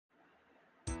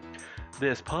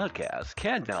This podcast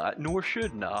cannot nor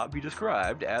should not be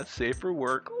described as safe for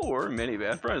work or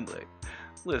minivan friendly.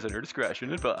 Listener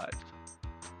discretion advised.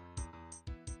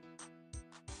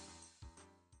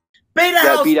 Beta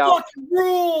House fucking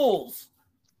rules!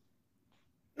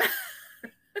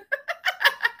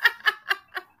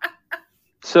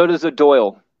 So does a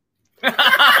Doyle.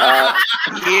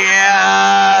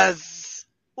 Yes!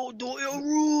 Oh, Doyle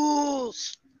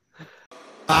rules!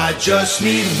 I just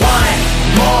need one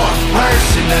more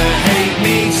person to hate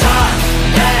me time.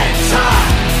 That's high.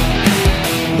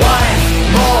 One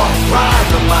more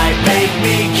rival might make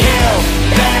me kill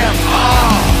them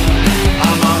all.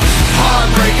 I'm a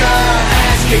heartbreaker,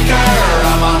 ass kicker.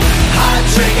 I'm a hot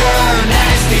trigger,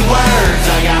 nasty words.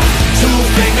 I got 2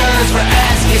 fingers for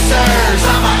ass kissers.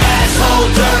 I'm an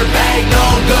asshole dirtbag, no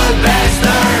good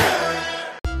bastard.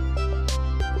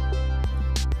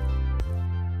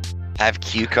 Have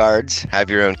cue cards. Have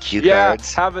your own cue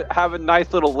cards. Have a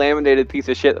nice little laminated piece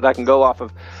of shit that I can go off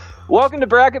of. Welcome to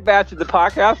Bracket Batch, the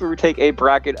podcast where we take a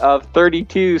bracket of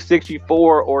 32,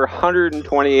 64, or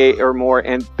 128 or more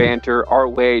and banter our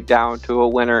way down to a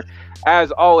winner.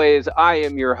 As always, I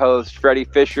am your host, Freddie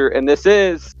Fisher, and this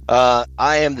is... I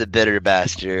am the bitter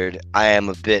bastard. I am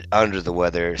a bit under the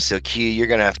weather, so Q, you're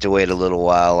going to have to wait a little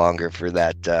while longer for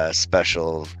that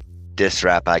special diss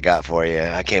rap I got for you.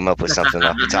 I came up with something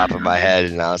off the top of my head,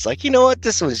 and I was like, you know what?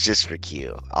 This one's just for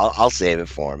Q. I'll save it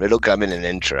for him. It'll come in an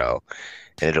intro,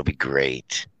 and it'll be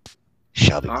great.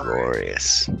 Shall be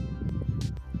glorious.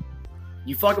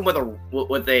 You fucking with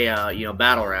a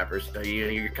battle rapper, so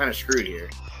you're kind of screwed here.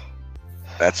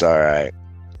 That's all right.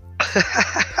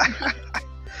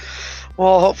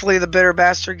 Well, hopefully the bitter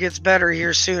bastard gets better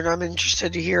here soon. I'm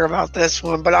interested to hear about this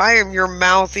one, but I am your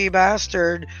mouthy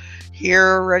bastard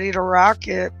here, ready to rock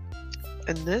it.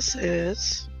 And this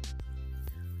is...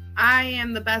 I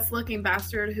am the best looking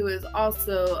bastard who is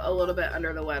also a little bit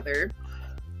under the weather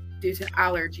due to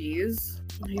allergies.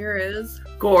 Here is...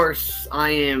 Of course, I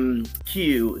am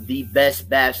Q, the best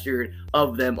bastard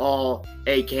of them all,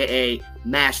 aka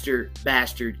Master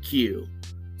Bastard Q.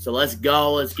 So let's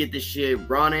go, let's get this shit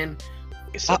running.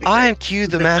 I am Q,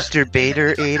 the master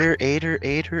baiter, aider,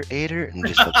 and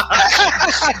just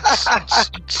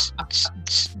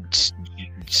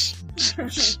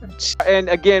And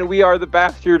again, we are the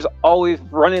bastards always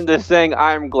running this thing.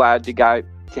 I'm glad to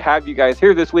have you guys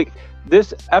here this week.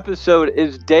 This episode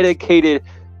is dedicated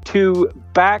to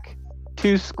back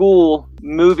to school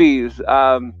movies.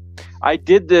 I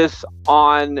did this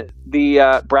on the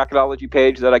Bracketolgy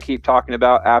page that I keep talking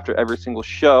about after every single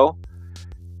show.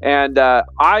 And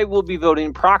I will be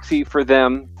voting proxy for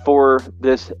them for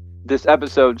this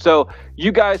episode. So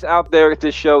you guys out there,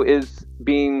 this show is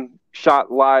being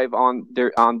shot live on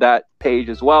that page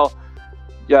as well.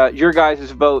 Your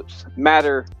guys' votes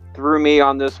matter through me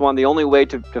on this one. The only way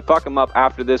to fuck them up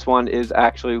after this one is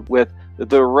actually with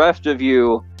the rest of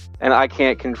you, and I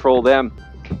can't control them.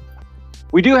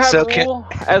 We do have a rule,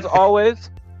 as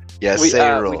always. Yes, say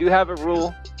a rule. We do have a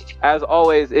rule, as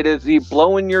always. It is the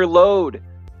blowing your load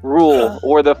rule,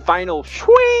 or the final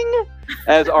swing,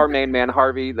 as our main man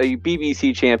Harvey, the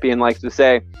BBC champion, likes to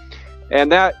say.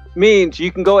 And that means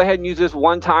you can go ahead and use this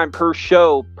one time per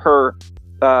show, per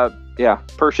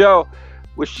show,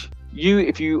 which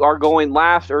if you are going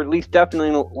last, or at least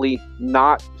definitely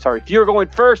not, if you're going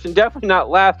first and definitely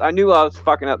not last, I knew I was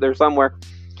fucking up there somewhere,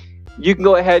 you can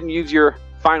go ahead and use your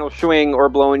final swing or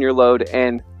blowing your load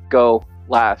and go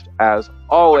last, as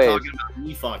always. We're talking about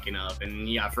me fucking up, and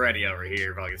you got Freddie over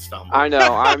here fucking stumbling. I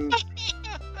know,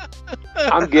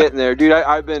 I'm getting there, dude.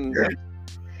 I've been...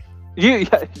 You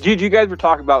guys were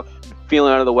talking about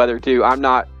feeling under the weather too. I'm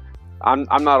not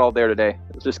all there today.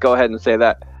 Let's just go ahead and say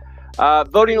that.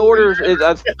 Voting orders is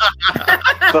as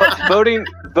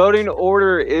voting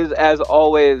order is as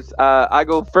always. I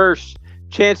go first.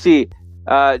 Chancey,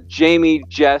 Jamie,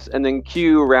 Jess, and then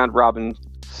Q, round robin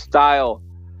style.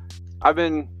 I've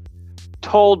been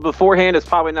told beforehand it's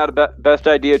probably not a best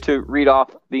idea to read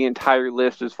off the entire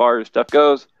list as far as stuff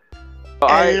goes.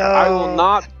 I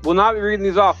will not be reading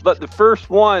these off, but the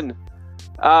first one,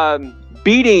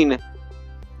 beating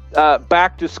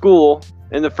Back to School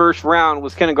in the first round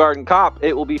was Kindergarten Cop.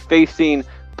 It will be facing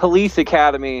Police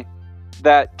Academy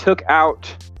that took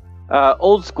out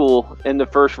Old School in the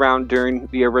first round during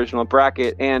the original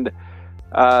bracket, and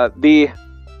the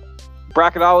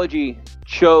Bracketology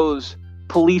chose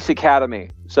Police Academy,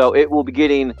 so it will be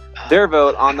getting their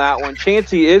vote on that one.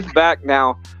 Chancey is back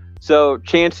now. So,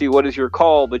 Chancey, what is your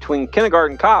call between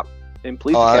Kindergarten Cop and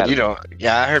Police Academy?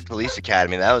 I heard Police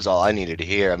Academy. That was all I needed to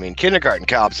hear. I mean, Kindergarten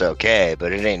Cop's okay,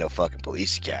 but it ain't no fucking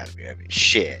Police Academy. I mean,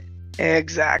 shit.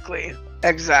 Exactly.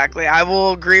 Exactly. I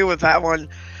will agree with that one.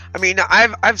 I mean,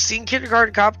 I've seen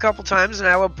Kindergarten Cop a couple times, and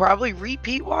I would probably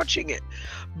repeat watching it.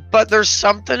 But there's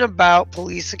something about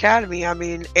Police Academy. I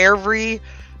mean, every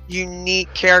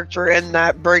unique character in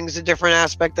that brings a different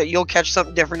aspect that you'll catch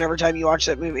something different every time you watch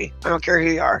that movie. I don't care who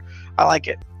you are. I like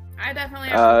it. I definitely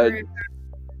have to agree with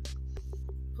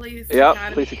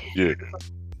that. Police Academy.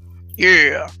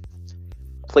 Yeah.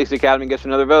 Police Academy gets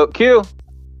another vote. Q.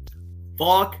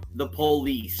 Fuck the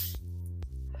police.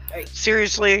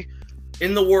 Seriously.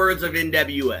 In the words of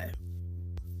NWA.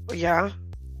 Yeah.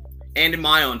 And in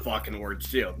my own fucking words,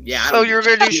 too. Yeah. So you're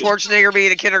going to do Schwarzenegger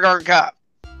being a kindergarten cop?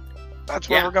 That's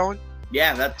where Yeah. we're going?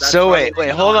 Yeah, that's So fine.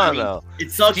 wait, hold I on mean, though.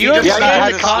 It sucks. Do you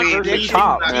understand the contradiction?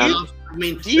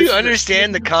 Do you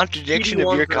understand the contradiction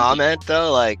of your comment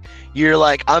though? Like, you're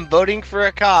like, I'm voting for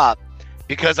a cop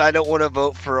because I don't want to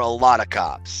vote for a lot of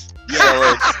cops.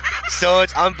 So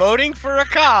it's I'm voting for a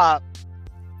cop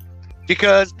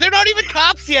because they're not even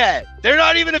cops yet. They're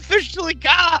not even officially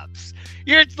cops.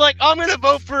 It's like, I'm gonna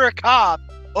vote for a cop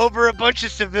over a bunch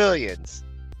of civilians.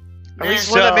 At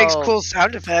least one that makes cool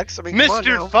sound effects. I mean,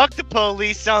 Mr. Fuck the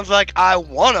Police sounds like I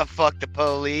wanna fuck the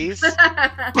police.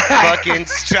 Fucking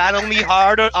straddle me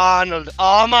harder, Arnold.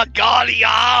 Oh my god,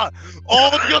 yeah!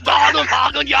 Oh, you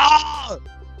got yeah!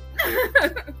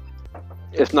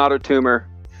 It's not a tumor.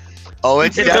 Oh,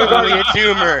 it's definitely a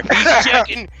tumor.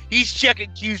 He's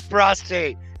checking Q's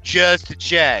prostate just to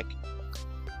check.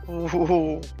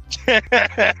 Ooh.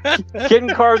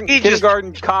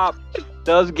 Kindergarten Cop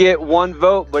does get one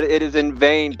vote, but it is in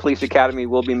vain. Police Academy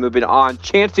will be moving on.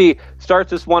 Chancey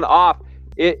starts this one off.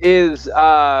 It is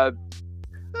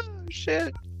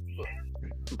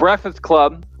Breakfast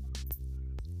Club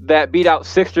that beat out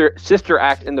Sister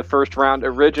Act in the first round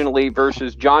originally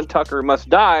versus John Tucker Must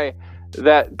Die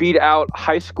that beat out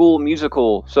High School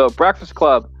Musical. So Breakfast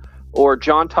Club or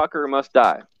John Tucker Must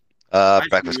Die.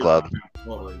 Breakfast Club.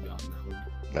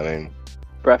 I mean,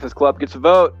 Breakfast Club gets a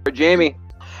vote. Or Jamie.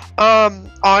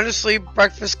 Honestly,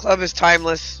 Breakfast Club is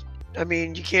timeless. I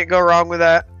mean, you can't go wrong with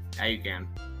that. Yeah, you can.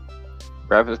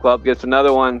 Breakfast Club gets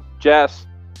another one. Jess.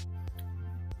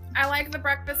 I like the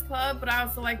Breakfast Club, but I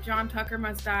also like John Tucker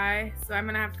Must Die, so I'm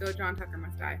gonna have to go John Tucker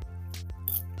Must Die.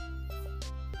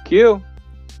 Q.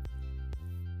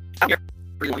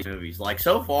 Movies. Like,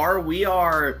 so far,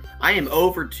 I am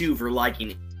 0 for 2 for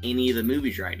liking any of the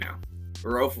movies right now.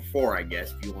 Or 0 for 4, I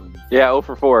guess, if you want to be. Yeah, 0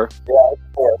 for 4.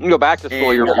 You can go back to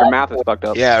school. Your math is fucked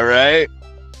up. yeah, right?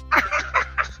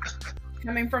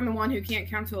 Coming from the one who can't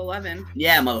count to 11.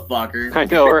 Yeah, motherfucker. I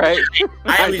know, right?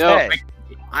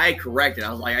 I corrected.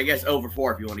 I was like, I guess 0 for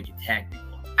 4 if you want to get technical.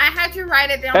 I had to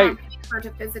write it down on paper to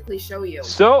physically show you.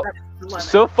 So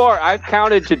far, I've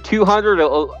counted to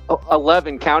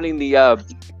 211, counting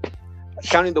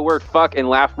the word "fuck" in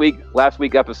last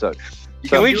week episode.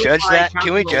 Can we judge that?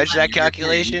 Can we judge that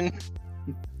calculation?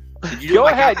 Go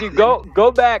ahead, dude.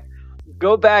 Go back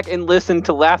and listen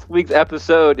to last week's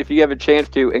episode if you have a chance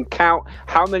to, and count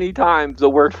how many times the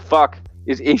word "fuck"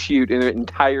 is issued in an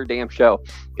entire damn show.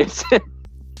 It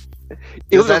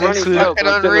was a running joke.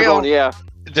 Unreal. Yeah.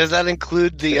 Does that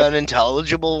include the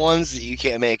unintelligible ones that you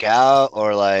can't make out,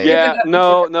 or like? Yeah,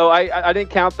 no, I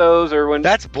didn't count those, or when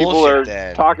That's people bullshit, are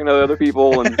then. talking to other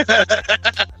people, and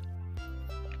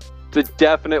the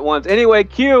definite ones. Anyway,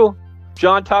 Q,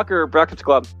 John Tucker, Breakfast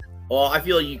Club. Well, I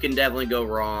feel you can definitely go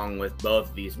wrong with both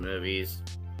of these movies,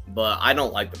 but I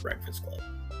don't like The Breakfast Club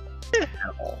at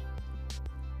all.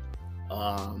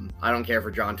 I don't care for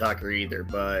John Tucker either,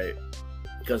 but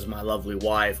because of my lovely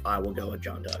wife, I will go with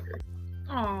John Tucker.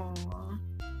 Aww.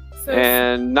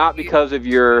 And not because of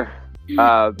your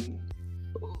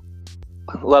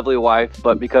lovely wife,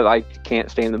 but because I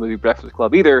can't stay in the movie Breakfast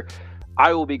Club either,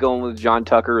 I will be going with John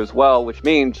Tucker as well, which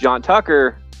means John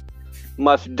Tucker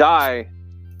Must Die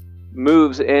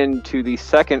moves into the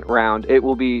second round. It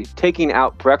will be taking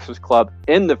out Breakfast Club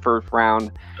in the first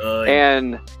round.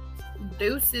 And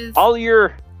Deuces. all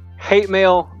your hate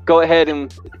mail, go ahead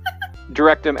and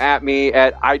direct them at me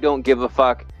at I don't give a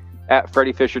fuck at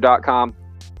freddyfisher.com.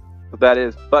 What that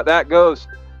is. But that goes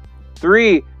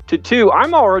 3-2.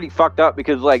 I'm already fucked up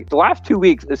because like the last 2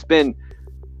 weeks it's been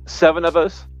 7 of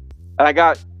us, and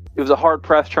it was a hard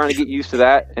press trying to get used to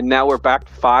that, and now we're back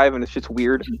to 5, and it's just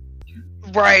weird.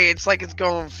 Right, it's like it's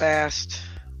going fast.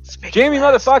 Jamie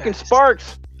motherfucking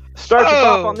Sparks starts us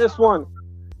off on this one.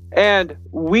 And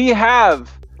we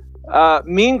have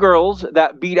Mean Girls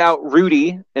that beat out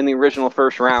Rudy in the original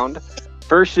first round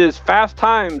versus Fast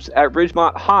Times at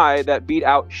Ridgemont High that beat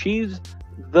out She's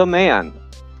the Man.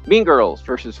 Mean Girls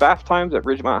versus Fast Times at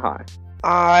Ridgemont High.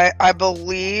 I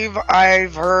believe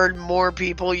I've heard more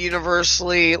people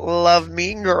universally love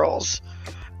Mean Girls.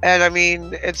 And I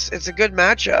mean, it's a good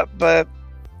matchup, but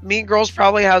Mean Girls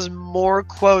probably has more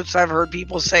quotes I've heard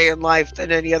people say in life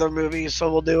than any other movie,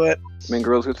 so we'll do it. Mean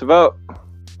Girls gets a vote.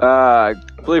 I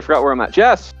completely forgot where I'm at.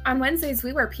 Jess. On Wednesdays,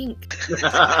 we wear pink.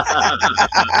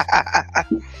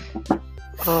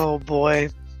 Oh boy.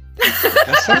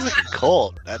 That sounds like a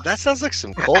cult. That sounds like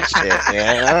some cult shit,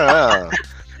 man.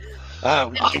 I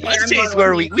don't know. Wednesdays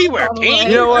where we wear pink.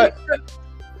 You know what?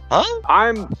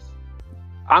 Huh?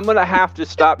 I'm gonna have to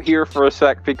stop here for a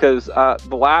sec because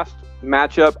the last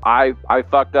matchup I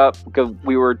fucked up because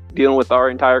we were dealing with our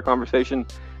entire conversation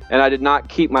and I did not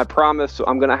keep my promise, so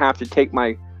I'm gonna have to take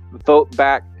my vote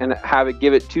back and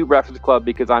give it to Breakfast Club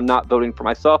because I'm not voting for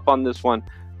myself on this one.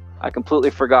 I completely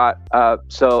forgot.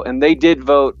 And they did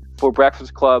vote for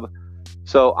Breakfast Club,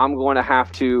 so I'm going to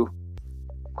have to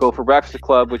go for Breakfast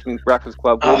Club, which means Breakfast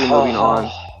Club will be moving on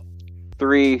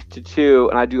 3-2,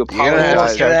 and I do You're gonna have to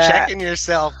apologize. start checking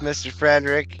yourself, Mr.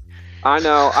 Frederick. I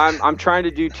know I'm trying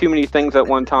to do too many things at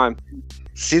one time.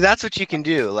 See, that's what you can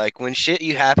do. Like when shit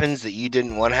happens that you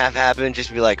didn't want to have happen,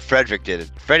 just be like, Frederick did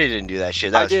it. Freddie didn't do that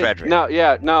shit. That was Frederick. No,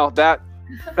 that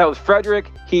was Frederick.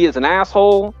 He is an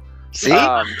asshole. See?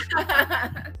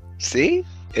 See?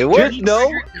 It worked.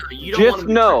 Just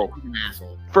know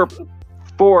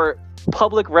for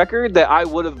public record that I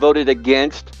would have voted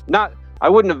against. I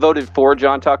wouldn't have voted for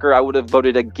John Tucker. I would have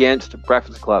voted against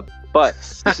Breakfast Club. But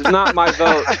this is not my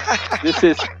vote. This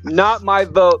is not my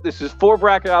vote. This is for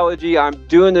Bracketology. I'm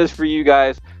doing this for you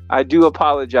guys. I do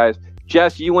apologize.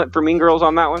 Jess, you went for Mean Girls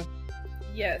on that one?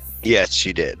 Yes. Yes,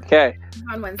 she did. Okay.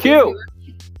 On Wednesdays, Q.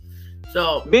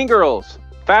 So, Mean Girls.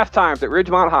 Fast Times at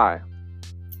Ridgemont High.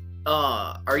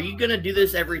 are you gonna do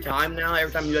this every time now?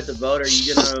 Every time you have to vote, are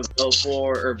you gonna vote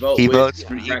for or vote? He with votes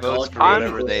for Bracketology?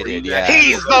 whatever they did, yeah.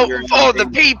 He's voting for the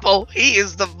people. He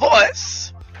is the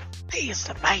voice. He is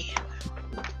the man.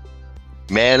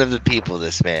 Man of the people,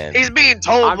 this man. He's being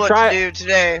told I'm what trying- to do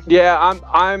today. Yeah,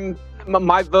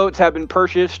 my votes have been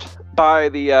purchased by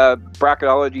the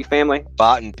Bracketology family.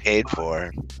 Bought and paid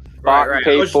for. Bought and I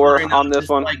paid was for wondering, on this just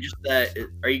one. Like just that,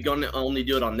 are you going to only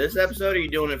do it on this episode, or are you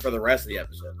doing it for the rest of the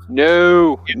episodes?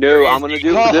 No, I'm gonna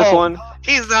do it for this one.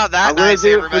 He's not that I'm gonna nice, do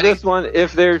it everybody. for this one.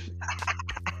 If there's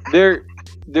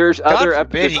God other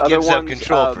forbid episodes, he other gives up ones.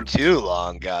 control for too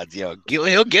long. God, he'll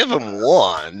give him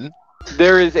one.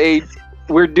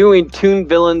 We're doing Toon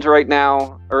Villains right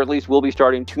now, or at least we'll be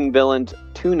starting Toon Villains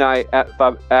tonight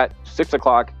at 6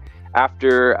 o'clock.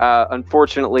 After,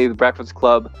 unfortunately, the Breakfast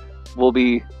Club will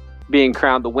be being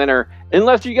crowned the winner,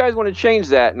 unless you guys want to change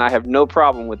that, and I have no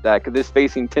problem with that because it's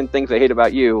facing 10 Things I Hate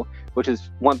About You, which is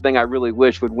one thing I really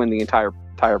wish would win the entire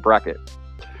bracket.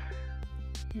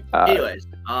 Anyways,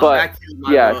 but, back to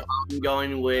my vote. I'm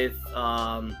going with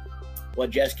what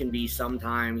Jess can be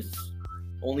sometimes,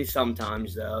 only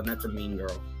sometimes though, and that's a Mean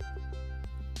Girl.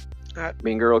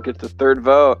 Mean Girl gets the third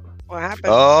vote. What happened?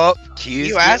 Oh, Q's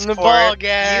you getting asked the for ball it.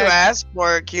 gag. You asked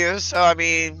for it, Q. So I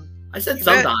mean, I said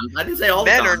sometimes. I didn't say all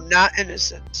the men time. are not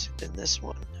innocent in this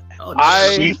one. Oh, no.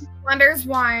 I Wonders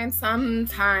why I'm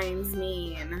sometimes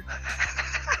mean.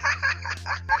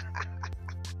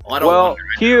 Oh, I don't well, wonder.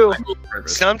 Q. I know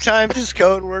purpose. Sometimes it's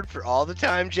code word for all the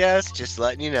time, Jess. Just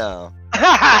letting you know.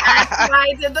 That's why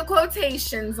I did the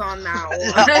quotations on that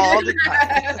one. All the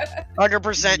time.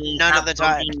 100% none of the Stop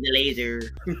time. bumping the laser.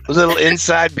 A little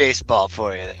inside baseball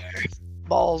for you there.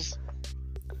 Balls.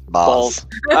 Balls.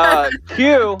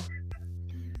 Q.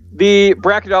 The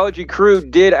Bracketology crew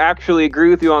did actually agree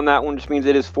with you on that one, which means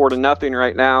it is 4-0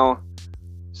 right now.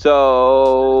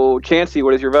 So, Chancey,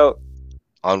 what is your vote?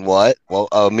 On what? Well,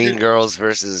 Mean Girls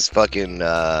versus fucking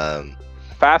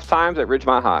Fast Times at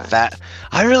Ridgemont High. Fat.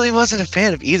 I really wasn't a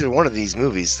fan of either one of these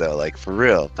movies, though. Like, for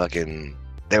real. Fucking.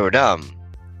 They were dumb.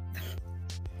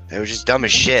 They were just dumb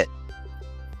as shit.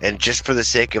 And just for the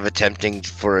sake of attempting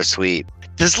for a sweep.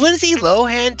 Does Lindsay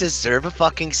Lohan deserve a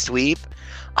fucking sweep?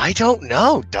 I don't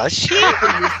know. Does she?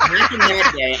 Back in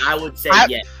that day, I would say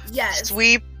yes. Yes.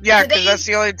 Sweep. Yeah, because Today- that's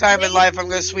the only time in life I'm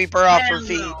going to sweep her off her Hell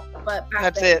feet. no, but back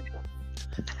That's then- it.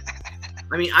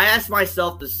 I mean, I asked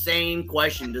myself the same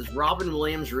question. Does Robin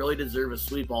Williams really deserve a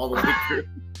sweep all the way through?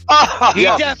 Oh, He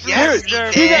Yeah. definitely yes,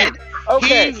 deserved he it. did.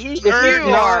 Okay, He if you're earned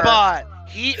his not- spot.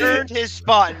 He earned his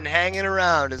spot and hanging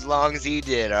around as long as he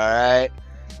did, alright?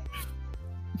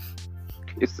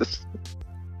 It's just-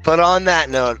 But on that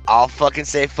note, I'll fucking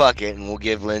say fuck it and we'll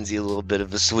give Lindsay a little bit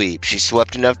of a sweep. She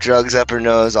swept enough drugs up her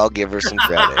nose, I'll give her some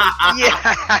credit.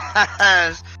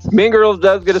 Yes. Mean Girls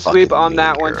does get a sweep Fucking on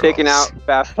that Mean one, Girls. taking out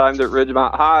Fast Times at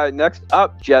Ridgemont High. Next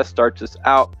up, Jess starts us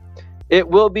out. It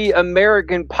will be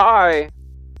American Pie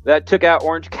that took out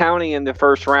Orange County in the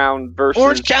first round versus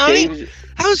Orange County? Dave's-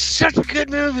 That was such a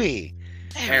good movie.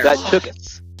 that took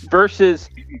versus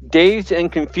Dazed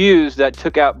and Confused that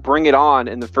took out Bring It On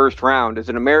in the first round. Is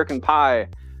it American Pie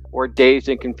or Dazed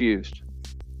and Confused?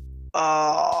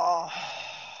 Oh.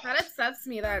 That upsets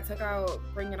me that it took out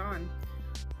Bring It On.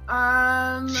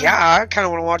 Yeah, I kind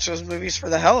of want to watch those movies for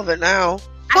the hell of it now.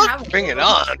 Fuck, Bring It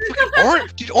On. Fucking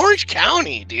Orange, dude, Orange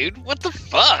County, dude. What the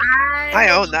fuck? I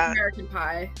own that. American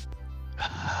Pie.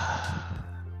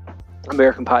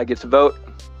 American Pie gets a vote.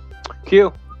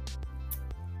 Q.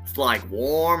 It's like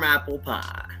warm apple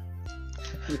pie.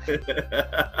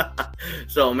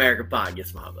 So American Pie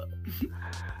gets my vote.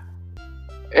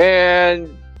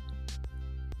 And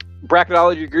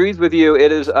Bracketolgy agrees with you.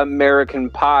 It is American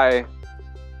Pie.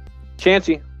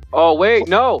 Chancey. Oh, wait,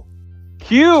 no.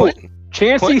 Q. Quentin.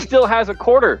 Chancey Quentin. still has a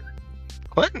quarter.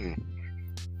 Quentin.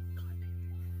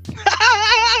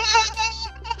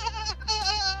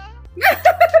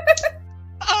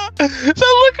 The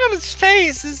look on his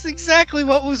face is exactly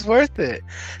what was worth it.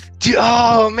 Dude,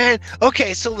 oh, man.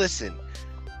 Okay, so listen.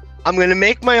 I'm going to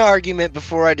make my argument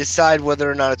before I decide whether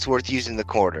or not it's worth using the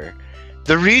quarter.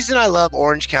 The reason I love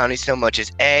Orange County so much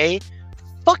is A,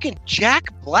 fucking Jack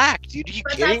Black, dude. Are you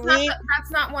But kidding me? that's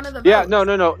not one of the votes. Yeah,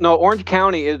 no. Orange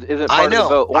County isn't part of the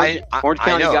vote. Orange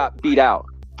County know. got beat out.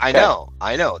 I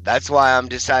know. That's why I'm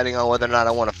deciding on whether or not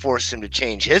I want to force him to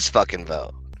change his fucking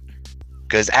vote.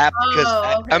 Because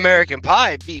okay. American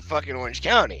Pie beat fucking Orange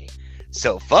County.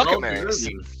 So fuck Oh,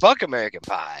 American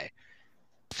Pie.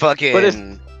 Fucking. But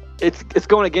it's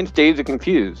going against Dazed and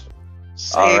Confused.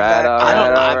 Save that.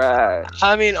 All right.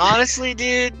 I mean, honestly,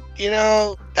 dude,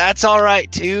 that's all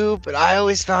right too. But I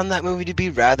always found that movie to be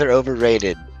rather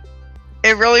overrated.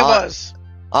 It really was.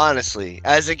 Honestly,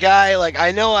 as a guy, I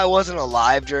know I wasn't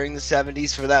alive during the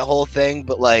 70s for that whole thing,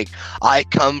 but I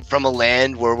come from a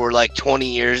land where we're 20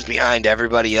 years behind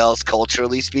everybody else,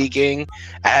 culturally speaking,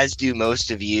 as do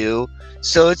most of you.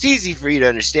 So it's easy for you to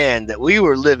understand that we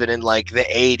were living in the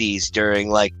 80s during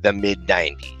the mid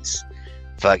 90s.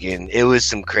 Fucking, it was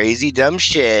some crazy dumb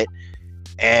shit,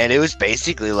 and it was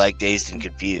basically Dazed and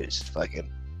Confused.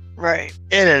 Fucking, Right.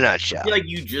 in a I nutshell. feel like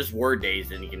you just were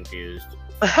dazed and confused.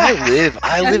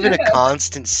 I live in a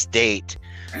constant state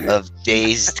of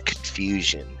dazed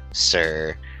confusion,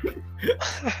 sir.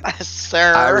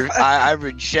 Sir. I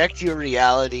reject your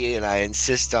reality and I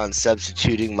insist on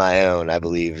substituting my own, I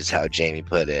believe is how Jamie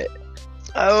put it.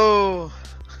 Oh.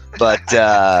 But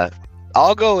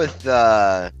I'll go with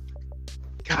God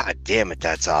damn it,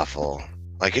 that's awful.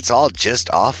 It's all just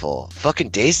awful. Fucking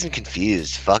Dazed and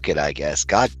Confused. Fuck it, I guess.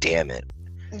 God damn it.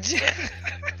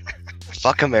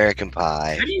 Fuck American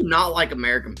Pie. How do you not like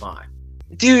American Pie?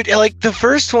 Dude, the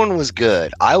first one was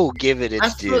good. I will give it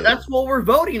its due. That's what we're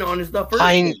voting on is the first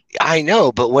one. I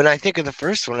know, but when I think of the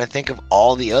first one, I think of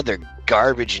all the other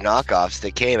garbage knockoffs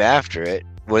that came after it,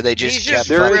 where they just He's kept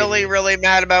just fucking- really, really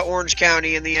mad about Orange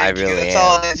County in the end. I really That's am.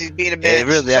 all it is. He's being a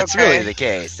bitch. That's Okay. really the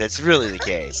case. That's really the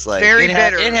case. Very it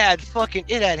had, bitter.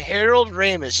 it had Harold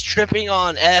Ramis tripping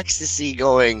on ecstasy,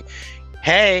 going,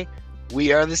 "Hey,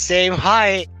 we are the same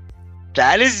height.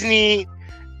 That is neat."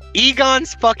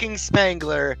 Egon's fucking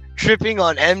Spangler tripping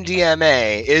on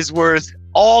MDMA is worth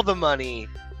all the money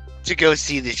to go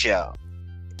see the show,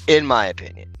 in my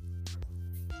opinion.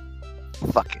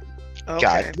 Fucking Okay.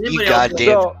 God, you Anybody else goddamn.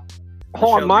 So,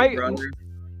 hold on. Michelle, Big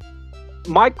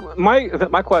Brother?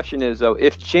 My question is though,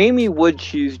 if Jamie would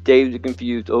choose Dazed and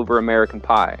Confused over American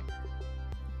Pie,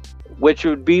 which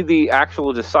would be the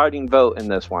actual deciding vote in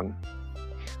this one,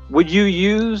 would you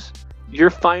use your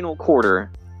final quarter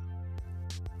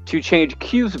to change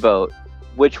Q's vote,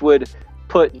 which would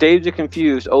put Dazed and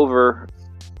Confused over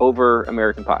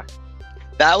American Pie?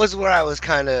 That was where I was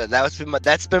kind of. That's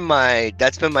been my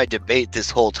debate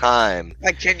this whole time.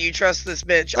 Can you trust this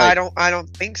bitch? Like- I don't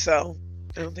think so.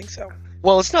 I don't think so.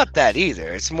 Well, it's not that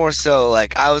either. It's more so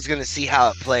I was gonna see how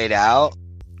it played out,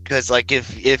 because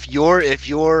if you're if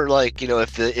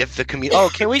the community. Oh,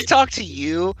 can we talk to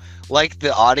you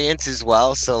the audience as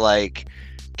well? So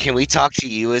can we talk to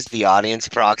you as the audience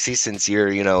proxy, since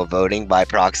you're voting by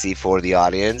proxy for the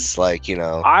audience?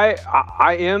 I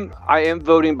am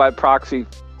voting by proxy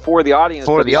for the audience.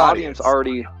 For but the audience. For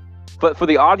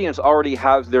the audience already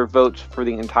has their votes for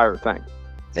the entire thing.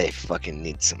 They fucking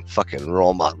need some fucking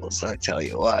role models, I tell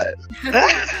you what.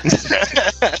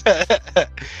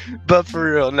 But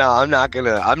for real, no, I'm not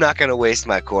gonna waste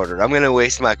my quarter. I'm gonna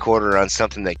waste my quarter on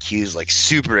something that Q's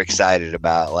super excited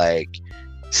about,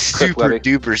 super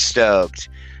duper stoked.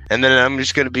 And then I'm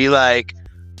just gonna be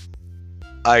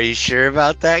 "Are you sure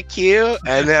about that, Q?"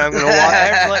 And then I'm gonna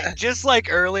watch, just like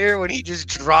earlier when he just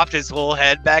dropped his whole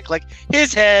head back,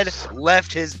 his head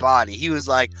left his body. He was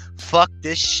 "Fuck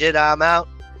this shit, I'm out."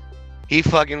 He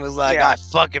fucking was like, Yeah. I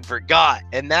fucking forgot.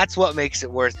 And that's what makes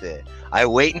it worth it. I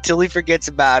wait until he forgets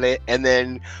about it, and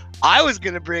then I was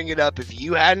going to bring it up if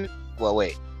you hadn't. Well,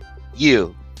 wait.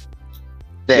 You.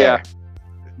 There.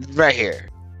 Right here.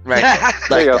 Right there.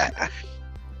 There Like you go. that.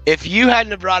 If you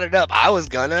hadn't have brought it up, I was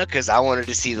gonna, because I wanted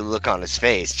to see the look on his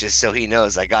face, just so he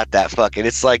knows I got that fucking.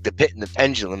 It's like the pit and the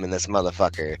pendulum in this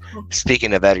motherfucker.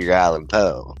 Speaking of Edgar Allan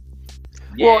Poe.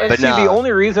 Well, and But see, nah. the only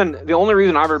reason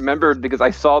I remembered because I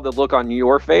saw the look on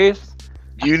your face.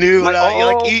 You knew Like,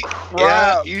 what oh, you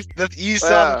crap. you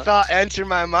saw the thought enter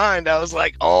my mind. I was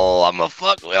like, oh, I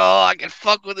can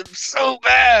fuck with him so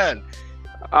bad.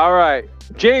 All right,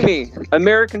 Jamie,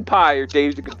 American Pie or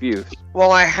Dazed and Confused?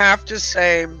 Well, I have to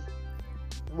say,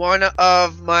 one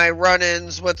of my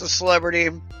run-ins with the celebrity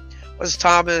was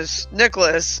Thomas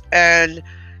Nicholas, and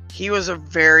he was a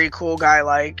very cool guy.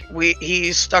 Like,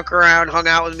 he stuck around, hung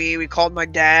out with me. We called my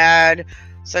dad,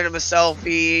 sent him a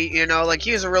selfie. You know, like,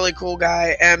 he was a really cool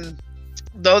guy. And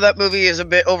though that movie is a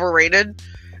bit overrated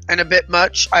and a bit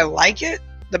much, I like it.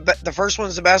 The first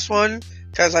one's the best one.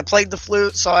 Because I played the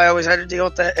flute, so I always had to deal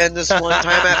with that. And this one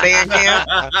time at band camp,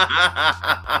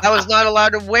 I was not allowed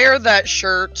to wear that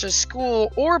shirt to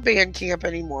school or band camp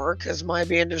anymore because my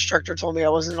band instructor told me I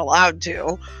wasn't allowed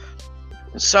to.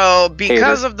 So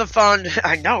because of the fond,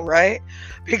 I know, right?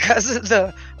 Because of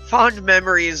the fond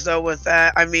memories, though, with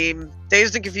that, I mean,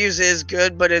 Dazed and Confused is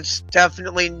good, but it's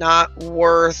definitely not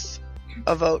worth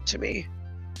a vote to me.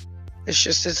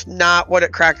 It's not what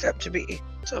it cracked up to be.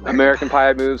 So American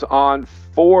Pie moves on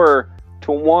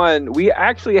 4-1. We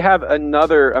actually have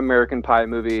another American Pie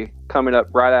movie coming up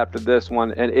right after this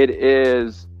one, and it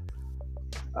is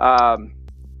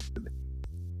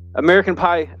American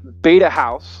Pie Beta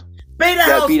House. Beta That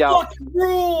House beat out. fucking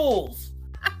rules.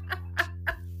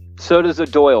 So does a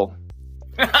Doyle.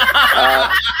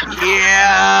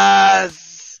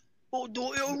 Yes! Oh,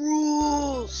 Doyle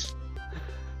rules!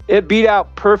 It beat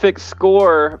out Perfect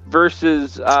Score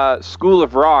versus School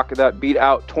of Rock that beat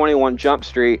out 21 Jump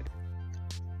Street.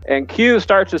 And Q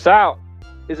starts us out.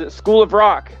 Is it School of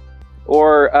Rock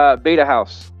or Beta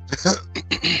House?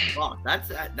 Fuck,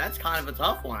 that's kind of a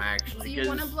tough one, Do actually. you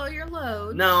want to blow your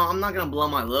load? No, I'm not gonna blow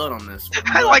my load on this one.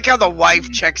 I like how the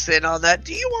wife checks in on that.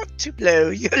 Do you want to blow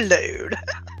your load?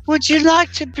 Would you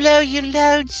like to blow your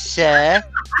load, sir?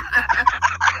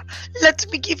 Let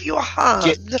me give you a hug.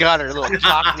 Got her little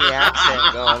Cockney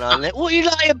accent going on there. Would you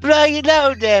like to blow your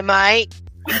load there, mate?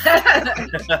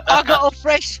 I got a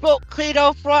fresh spot cleared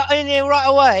off right in there right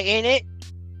away, ain't it?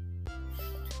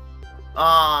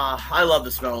 I love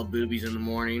the smell of boobies in the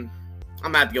morning.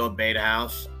 I'm gonna have to go with Beta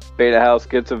House. Beta House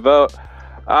gets a vote.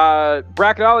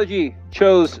 Bracketology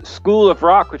chose School of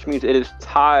Rock, which means it is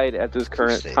tied at this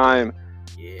current time.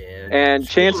 Yeah. And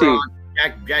Chansey,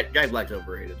 Jack Black's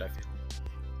overrated, I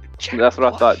feel. that's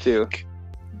what I thought too.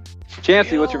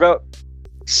 Chansey, what's your vote?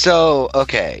 So,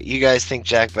 okay, you guys think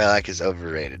Jack Black is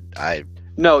overrated?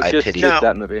 No, I just pity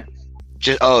that movie.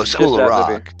 School that of Rock.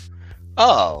 movie.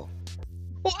 Oh,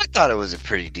 well, I thought it was a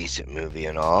pretty decent movie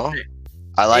and all.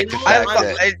 I like the fact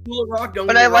that School of Rock, don't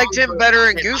But get me I liked wrong, him better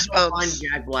in I don't Goosebumps. find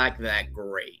Jack Black that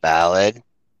great. Ballad,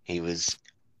 he was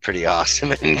pretty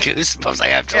awesome in Goosebumps. I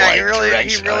have to Yeah, like he really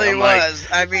correction. was. I'm like,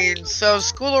 I mean, so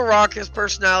School of Rock, his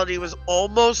personality was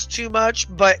almost too much,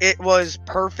 but it was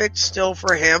perfect still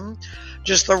for him.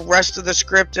 Just the rest of the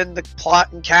script and the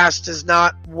plot and cast is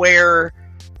not where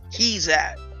he's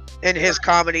at in his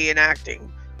comedy and acting.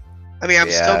 I mean,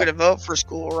 I'm still Yeah. going to vote for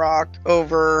School of Rock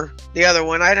over the other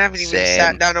one. I haven't even Same.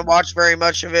 sat down and watched very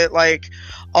much of it. Like,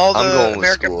 all I'm the going with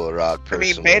American... School of Rock I mean,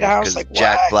 personally, Beta House, because like,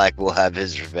 Jack what? Black will have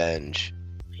his revenge,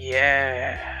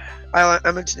 Yeah.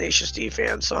 I'm a Tenacious D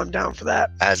fan, so I'm down for that.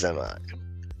 as am I.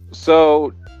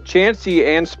 So Chansey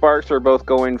and Sparks are both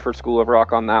going for School of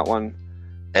Rock on that one.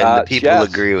 And the people Jess.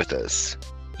 agree with us.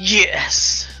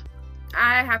 Yes.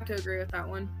 I have to agree with that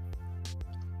one.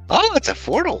 Oh, it's a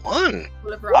 4-1.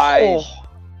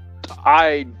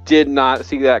 I did not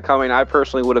see that coming. I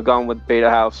personally would have gone with Beta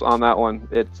House on that one.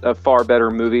 It's a far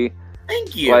better movie.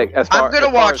 Thank you. Like as far, I'm going to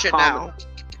as far watch as it now.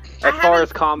 As far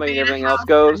as comedy and everything else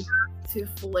goes, To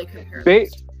fully concur. Beta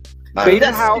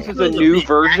That's House is a because new of the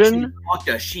version. action fucked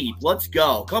a sheep. Let's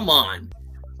go. Come on.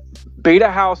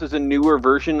 Beta House is a newer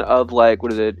version of like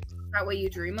what is it? Is that what you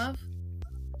dream of?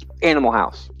 Animal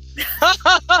House.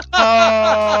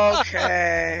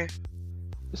 Okay.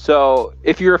 So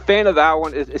if you're a fan of that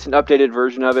one, it's an updated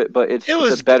version of it, but it's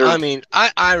a better. I mean,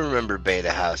 I remember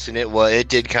Beta House, and it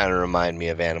did kind of remind me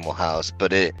of Animal House,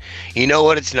 but you know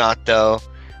what it's not though?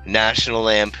 National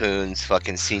Lampoon's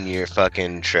fucking senior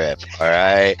fucking trip. All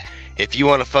right, if you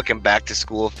want a fucking back to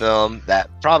school film, that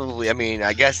probably, I mean,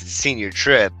 I guess it's senior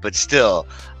trip, but still,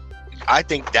 I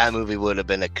think that movie would have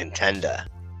been a contender.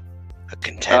 A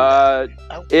contender.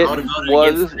 It I would've voted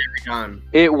was. against it every time.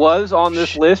 It was on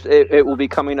this list. It will be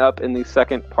coming up in the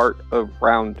second part of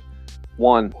round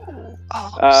 1.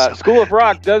 So School of happy.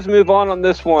 Rock does move on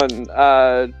this one.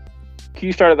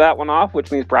 Q started that one off,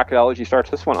 which means Bracketology starts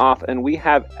this one off, and we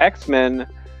have X-Men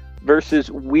versus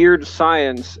Weird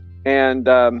Science, and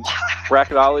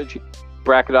Bracketology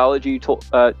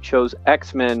chose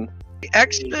X-Men.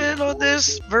 X-Men on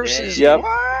this versus Yep.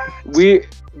 what?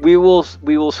 We will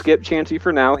skip Chansey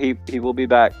for now. He will be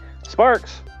back.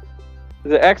 Sparks,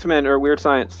 is it X-Men or Weird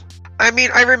Science? I mean,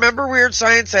 I remember Weird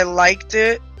Science. I liked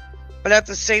it, but at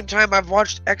the same time, I've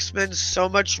watched X-Men so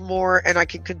much more, and I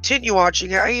can continue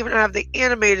watching it. I even have the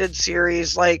animated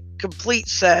series, like, complete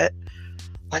set.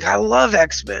 Like, I love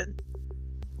X-Men.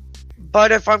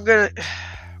 But if I'm gonna...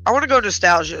 I want to go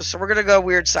nostalgia, so we're going to go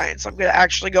Weird Science. I'm going to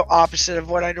actually go opposite of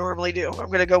what I normally do. I'm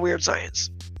going to go Weird Science.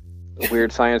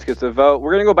 Weird Science gets a vote.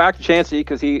 We're gonna go back to Chansey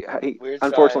because he Weird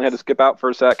unfortunately had to Science. skip out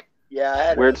for a sec. Yeah, I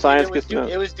had Weird Science it was, gets no.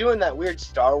 it was doing that weird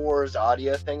Star Wars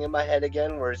audio thing in my head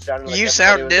again, where it sounded like You everybody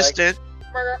sound was like, distant.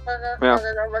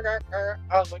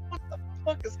 I was like, what the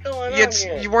fuck is going on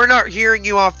here? We're not hearing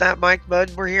you off that mic,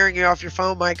 bud. We're hearing you off your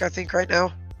phone mic, I think, right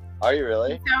now. Are you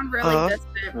really? You sound really Uh-huh.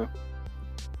 distant.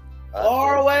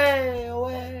 Far away,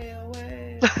 away,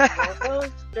 away. All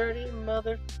those dirty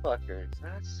motherfuckers.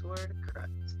 I swear to Christ.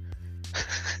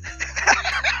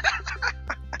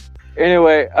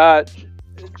 Anyway,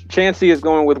 Chansey is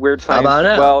going with Weird Science. about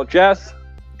now? Well, Jess.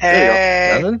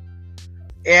 Hey. Nothing?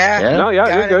 Yeah. Yeah? No, yeah,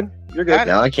 got you're it. good. You're good. Got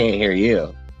Now I can't hear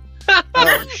you.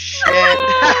 Oh, shit.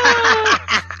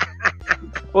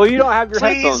 Well, you don't have your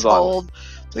Please headphones on. hold.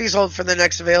 Please hold for the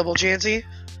next available, Chansey.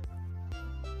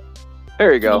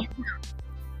 There you go.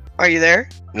 Are you there?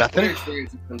 We're Nothing?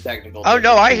 experiencing some technical Oh,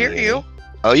 no, I difficulties. hear you.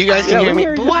 Oh, you guys Yeah, can hear we me?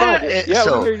 hear you But just why? fine. Yeah, we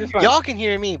So, hear you just fine. y'all can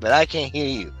hear me, but I can't hear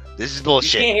you. This is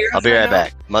bullshit. You can't hear I'll us be right right now?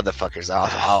 back. Motherfuckers.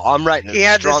 I'm writing a He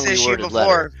had this strongly issue worded before.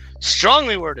 letter.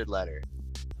 Strongly worded letter.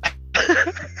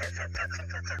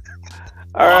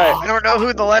 All right. I don't know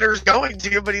who the letter's going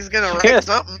to, but he's going to Yeah. write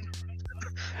something.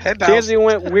 Head bounce. Chansey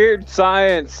went Weird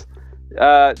Science.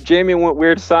 Jamie went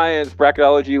Weird Science.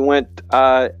 Bracketology went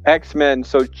X-Men.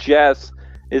 So Jess,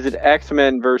 is it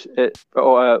X-Men versus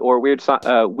or Weird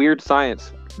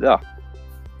Science? Ugh.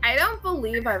 I don't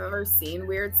believe I've ever seen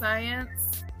Weird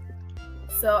Science,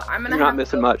 so I'm gonna You're not have to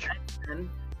missing go much. with X-Men.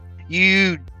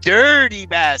 You dirty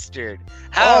bastard.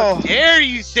 How Oh. dare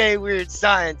you say Weird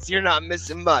Science? You're not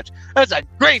missing much. That's a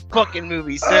great fucking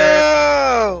movie, sir.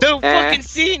 Oh! The fucking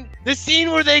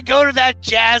scene where they go to that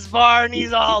jazz bar and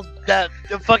he's all the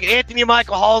fucking Anthony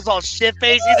Michael Hall's all shit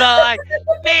faced. He's all like,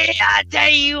 "Me, I tell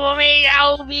you, me,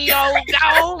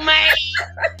 oh, man."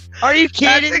 Are you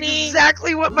kidding That's me?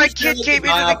 exactly what my Who's kid gonna came buy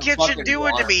into the off the kitchen fucking doing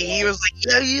to water me. He boy? was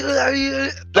like, yeah.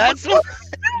 That's what,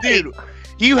 dude.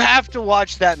 You have to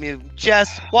watch that movie.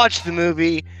 Jess, watch the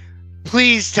movie.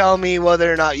 Please tell me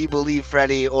whether or not you believe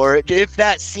Freddy, or if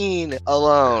that scene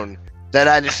alone that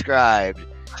I described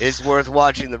is worth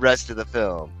watching the rest of the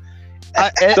film.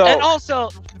 And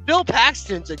also, Bill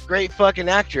Paxton's a great fucking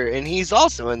actor, and he's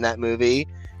also in that movie.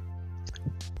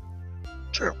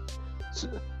 True.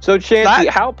 So Chansey, That-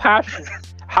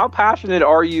 how passionate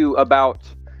are you about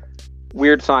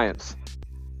Weird Science?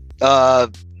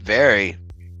 Very.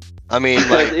 I mean,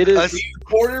 like, It is-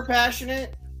 Quarter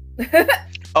passionate?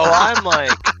 I'm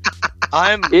like,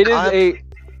 It is I'm-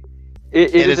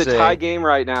 it is is a tie game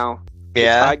right now.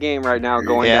 yeah. Tie game right now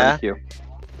going Yeah. down to you.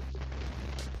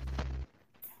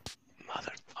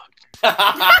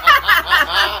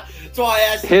 That's why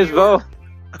I asked His you vote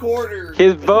quarter.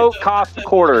 his vote costs a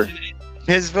quarter.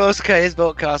 His vote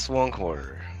costs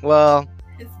 $1. Well,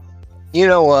 you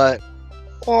know what?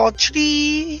 Oh,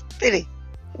 chitty bitty.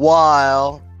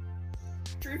 While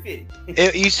True fitting.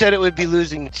 you said it would be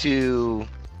losing to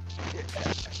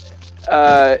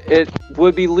It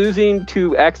would be losing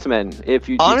to X-Men if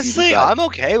you honestly, if you decide. I'm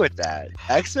okay with that.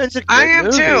 X-Men's a good I am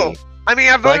movie. too. I mean,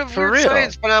 I voted Like, for for Weird real.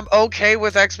 Science, but I'm okay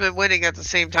with X-Men winning at the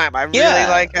same time. I really Yeah,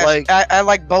 like I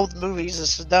like both movies.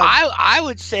 This is dumb. I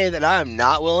would say that I'm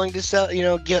not willing to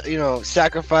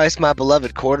sacrifice my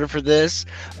beloved quarter for this,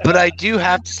 but I do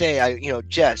have to say,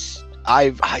 Jess,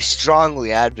 I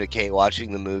strongly advocate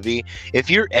watching the movie. If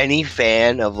you're any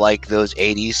fan of like those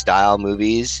 80s style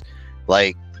movies,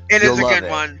 like It you'll is a love good it.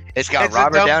 one. It's got It's a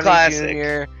Robert dumb Downey classic.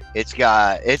 Jr. It's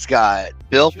got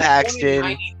Bill She was born in Paxton.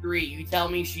 93. You tell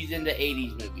me she's into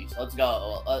 80s movies. Let's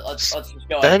go. Let's just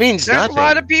go. That means There's nothing. a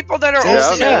lot of people that are Yeah,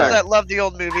 old okay. people that love the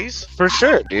old movies. For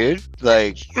sure, dude.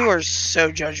 Like You are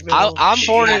so judgmental. I'm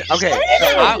born in okay.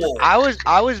 So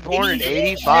I was born in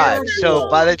 85. So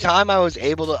by the time I was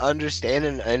able to understand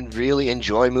and really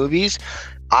enjoy movies,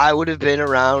 I would have been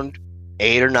around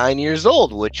 8 or 9 years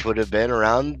old, which would have been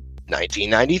around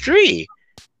 1993.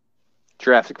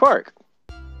 Jurassic Park.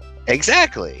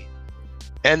 Exactly.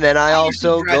 And then I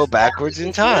also go backwards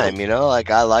in time, you know, like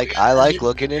I like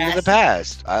looking into the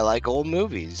past. I like old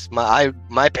movies. My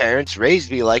parents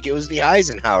raised me like it was the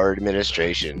Eisenhower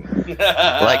administration.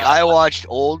 Like I watched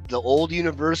the old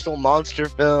Universal monster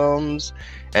films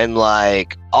and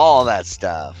like all that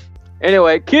stuff.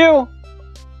 Anyway, Q.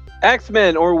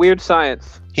 X-Men or Weird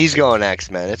Science. He's going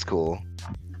X-Men. It's cool.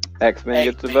 X-Men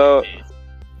gets a vote.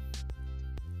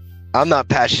 I'm not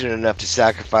passionate enough to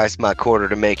sacrifice my quarter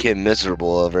to make him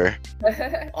miserable over.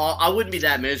 I wouldn't be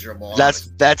that miserable.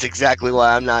 That's exactly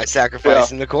why I'm not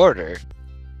sacrificing the quarter.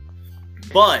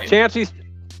 But Chancey's.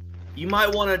 you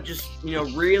might want to just,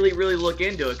 really, really look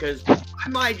into it, because I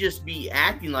might just be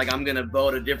acting like I'm going to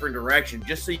vote a different direction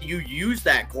just so you use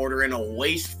that quarter in a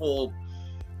wasteful,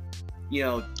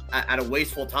 at a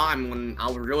wasteful time when I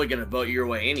was really going to vote your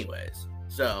way anyways.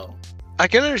 So. I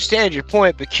can understand your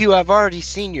point, but Q, I've already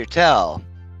seen your tell.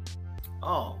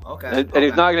 Oh, okay. And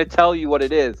he's not going to tell you what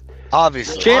it is.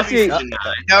 Obviously. Chancey.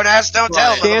 Don't ask, don't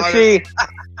tell. Chancey.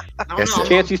 Yes, sir.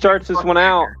 Chancey starts this one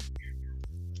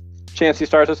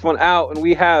out. And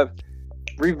we have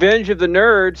Revenge of the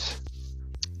Nerds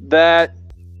that,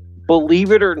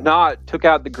 believe it or not, took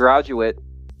out The Graduate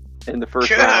in the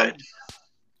first round.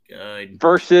 Good.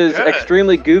 Versus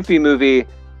Extremely Goofy Movie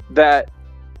that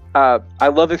I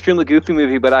love Extremely Goofy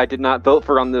Movie, but I did not vote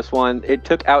for on this one. It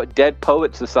took out Dead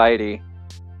Poet Society.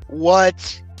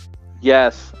 What?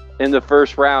 Yes, in the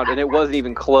first round, and it wasn't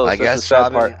even close. I That's guess the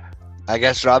sad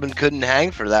part. Robin couldn't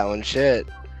hang for that one. Shit.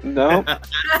 No.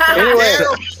 Anyway,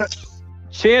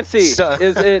 Chancey, So-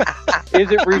 is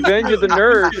it Revenge of the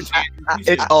Nerds?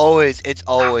 It's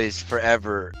always,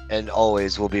 forever, and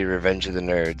always will be Revenge of the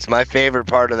Nerds. My favorite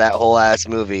part of that whole ass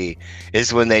movie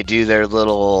is when they do their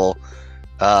little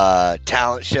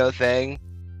talent show thing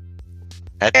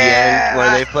at the end,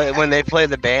 when they play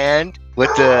the band with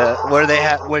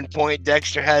when Point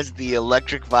Dexter has the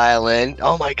electric violin.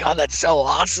 Oh my god, that's so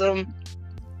awesome!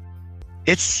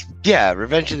 It's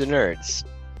Revenge of the Nerds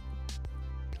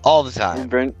all the time.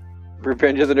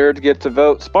 Revenge of the Nerds gets a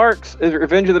vote. Sparks, is it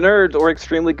Revenge of the Nerds or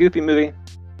Extremely Goofy Movie?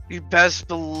 You best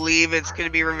believe it's going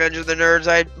to be Revenge of the Nerds.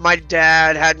 My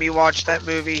dad had me watch that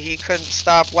movie. He couldn't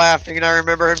stop laughing, and I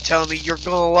remember him telling me, "You're going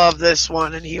to love this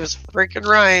one," and he was freaking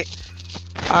right.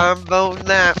 I'm voting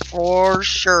that for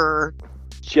sure.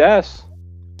 Jess,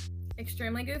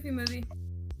 Extremely Goofy Movie.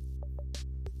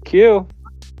 Q,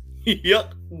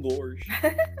 Yep. Gorge.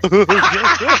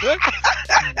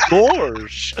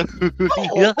 Gorge. is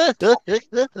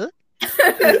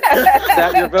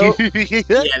that your vote?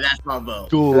 Yeah, that's my vote.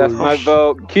 That's my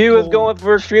vote. Q is going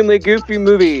for Extremely Goofy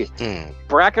Movie.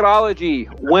 Bracketology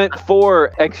went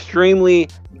for Extremely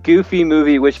Goofy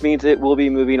Movie, which means it will be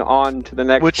moving on to the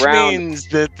next Which round. means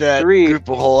that Three. group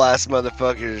of whole ass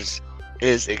motherfuckers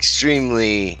is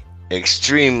extremely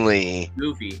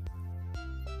Goofy.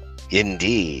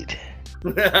 indeed.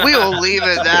 We will leave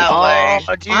it that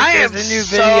way. Dude, I am there's a new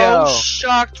so video.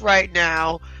 shocked right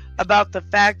now about the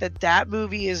fact that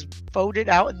movie is voted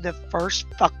out in the first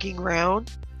fucking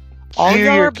round. All Dude,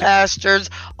 y'all you're- are bastards.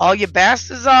 All you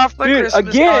bastards off my Dude,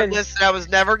 Christmas again- card list that I was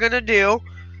never gonna do.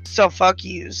 So fuck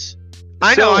yous.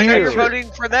 I know here- you're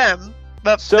voting for them,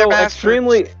 but So they're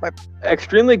bastards.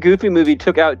 Extremely Goofy Movie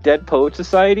took out Dead Poet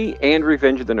Society and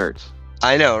Revenge of the Nerds.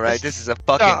 I know, right? This is a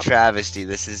fucking Stop. travesty.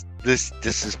 This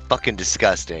is fucking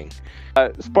disgusting.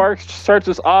 Sparks starts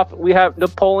us off. We have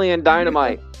Napoleon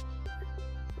Dynamite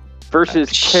versus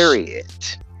Carrie.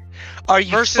 Shit. Are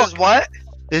you Versus what?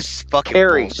 This is fucking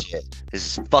Carrie. bullshit.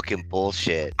 This is fucking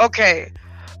bullshit. Okay.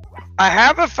 I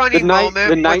have a funny The moment.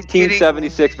 the with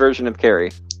 1976 version of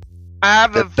Carrie. I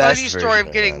have The a best funny version story of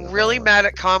of getting that. really mad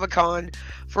at Comic-Con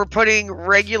for putting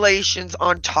regulations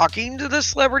on talking to the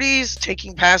celebrities,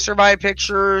 taking passerby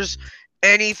pictures,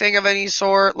 anything of any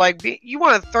sort. Like, you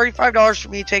wanted $35 for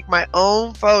me to take my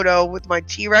own photo with my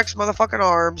T-Rex motherfucking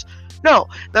arms. No,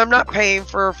 I'm not paying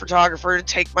for a photographer to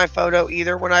take my photo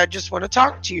either when I just want to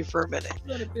talk to you for a minute.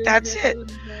 That's it.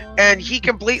 And he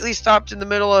completely stopped in the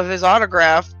middle of his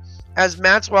autograph as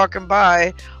Matt's walking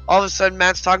by. All of a sudden,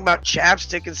 Matt's talking about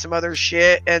chapstick and some other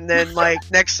shit. And then, like,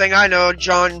 next thing I know,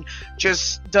 John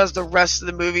just does the rest of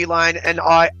the movie line, and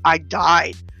I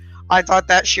died. I thought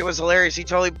that shit was hilarious. He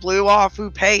totally blew off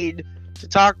who paid to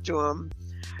talk to him.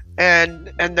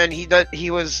 And then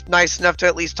he was nice enough to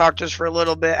at least talk to us for a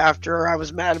little bit after I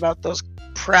was mad about those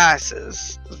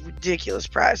prices, those ridiculous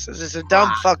prices. It's a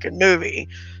dumb fucking movie.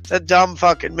 It's a dumb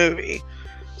fucking movie.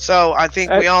 So I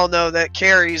think we all know that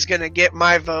Carrie's gonna get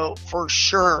my vote for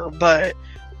sure. But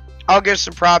I'll give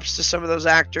some props to some of those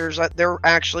actors. They're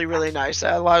actually really nice.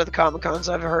 At a lot of the Comic Cons,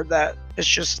 I've heard that. It's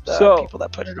just people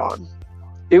that put it on.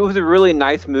 It was a really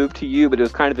nice move to you, but it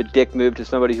was kind of a dick move to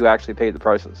somebody who actually paid the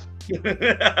prices.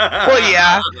 Well,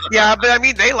 yeah, but I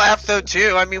mean, they laughed though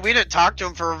too. I mean, we didn't talk to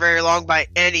him for very long by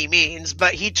any means,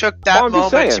 but he took that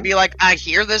moment to be like, I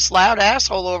hear this loud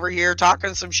asshole over here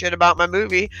talking some shit about my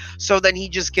movie. So then he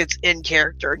just gets in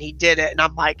character and he did it. And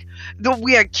I'm like,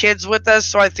 we had kids with us,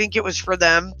 so I think it was for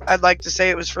them. I'd like to say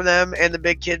it was for them and the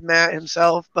big kid Matt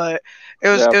himself, but it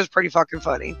was pretty fucking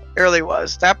funny. It really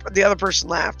was. The other person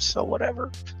laughed, so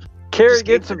whatever. Carrie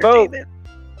gets a vote.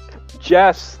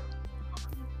 Jess.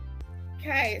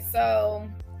 Okay, so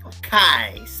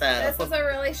this is a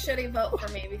really shitty vote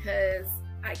for me because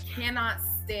I cannot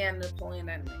stand Napoleon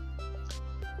Dynamite.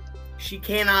 She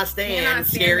cannot stand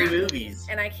scary movies,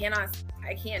 and I can't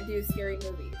do scary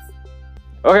movies.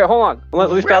 Okay, hold on.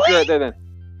 Let me stop you right there. Then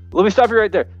let me stop you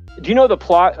right there. Do you know the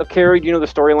plot of Carrie? Do you know the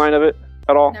storyline of it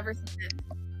at all? Never seen it.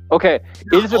 Okay,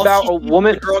 it is about a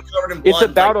woman. It's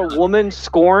about a woman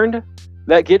scorned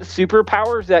that gets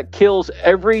superpowers that kills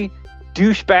every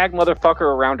douchebag motherfucker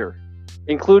around her,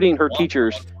 including her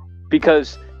teachers,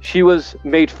 because she was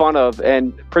made fun of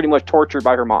and pretty much tortured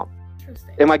by her mom.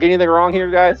 Am I getting anything wrong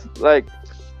here, guys? Like,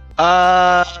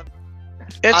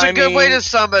 it's a good way to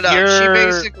sum it up. She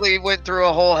basically went through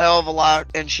a whole hell of a lot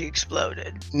and she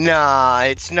exploded. Nah,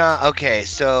 it's not. Okay,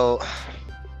 so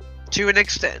to an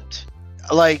extent.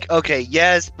 Like, okay,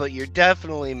 yes, but you're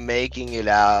definitely making it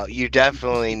out. You're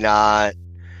definitely not.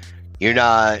 You're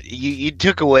not. You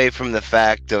took away from the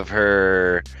fact of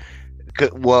her.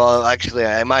 Well, actually,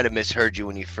 I might have misheard you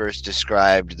when you first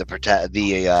described the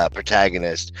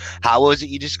protagonist. How was it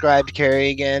you described Carrie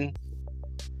again?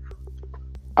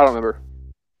 I don't remember.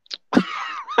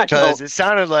 Because it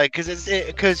sounded like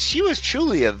because she was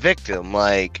truly a victim,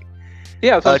 like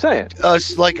that's what I'm saying.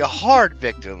 Like a hard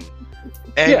victim,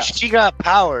 and she got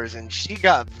powers, and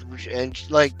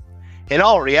like in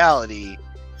all reality,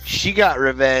 she got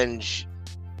revenge,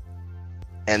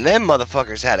 and them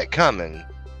motherfuckers had it coming.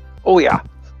 Oh yeah.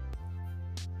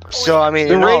 So I mean,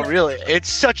 really, it's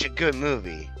such a good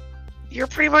movie. You're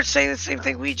pretty much saying the same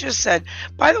thing we just said.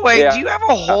 By the way, do you have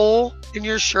a hole in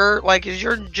your shirt? Like, are you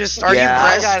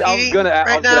breastfeeding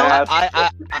right now?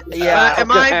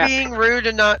 Am I being rude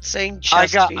and not saying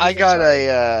chest feeding? I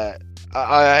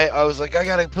was like, I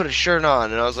gotta put a shirt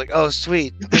on, and I was like, oh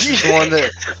sweet, this is the one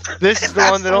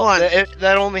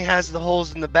that only has the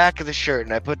holes in the back of the shirt,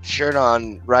 and I put the shirt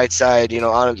on right side,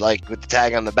 on like with the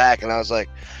tag on the back, and I was like,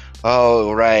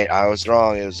 oh right, I was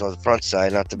wrong. It was on the front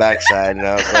side, not the back side, and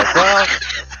I was like, well,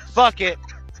 fuck it,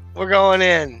 we're going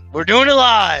in, we're doing it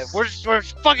live, we're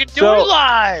fucking doing it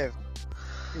live.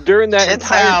 During that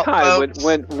entire time,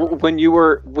 when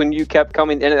you kept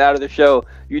coming in and out of the show,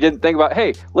 you didn't think about,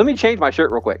 hey, let me change my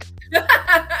shirt real quick.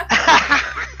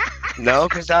 No,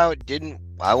 because I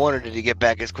wanted it to get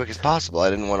back as quick as possible. I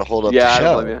didn't want to hold up the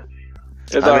show.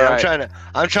 I'm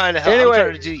trying to help. Anyway, I'm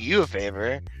trying to do you a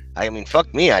favor. I mean,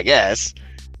 fuck me, I guess.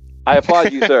 I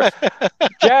applaud you, sir.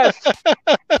 Jess,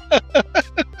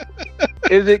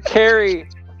 is it Carrie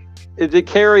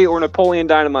or Napoleon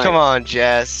Dynamite? Come on,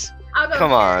 Jess.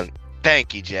 Come on.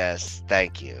 Thank you, Jess.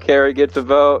 Thank you. Carrie gets a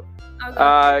vote.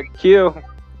 Q.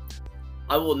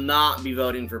 I will not be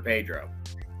voting for Pedro.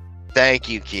 Thank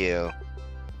you, Q.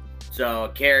 So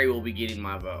Carrie will be getting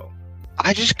my vote.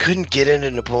 I just couldn't get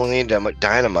into Napoleon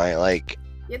Dynamite. Like,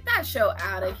 get that show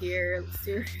out of here.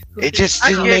 Seriously. It just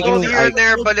didn't make any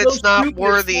sense. But it's not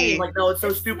worthy. Like, no, it's so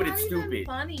stupid. It's stupid.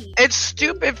 Funny. It's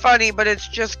stupid funny, but it's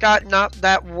just not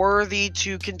that worthy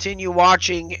to continue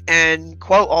watching and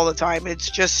quote all the time. It's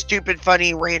just stupid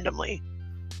funny randomly.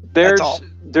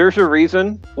 There's a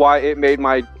reason why it made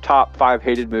my top 5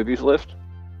 hated movies list.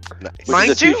 Nice.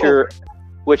 Mine too.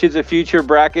 Which is a future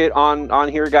bracket on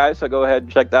here, guys. So go ahead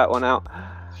and check that one out.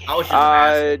 I was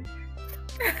just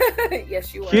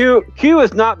yes, you are. Q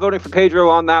is not voting for Pedro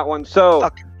on that one. So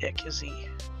fucking dick is he?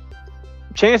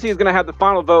 Chancey is going to have the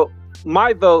final vote.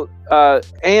 My vote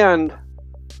and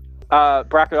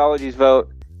Bracketolgy's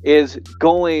vote is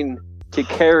going to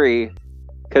Carrie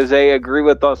because they agree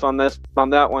with us on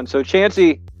that one. So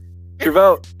Chancey, your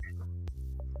vote.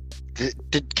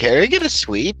 Did Carrie get a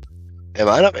sweep? Am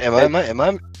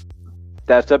I?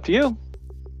 That's up to you.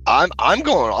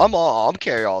 I'm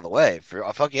carry all the way for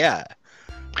fuck yeah,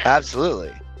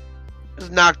 absolutely.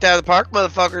 Knocked out of the park,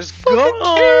 motherfuckers. Go Carrie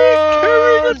on!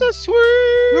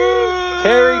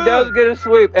 Carrie does get a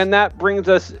sweep, and that brings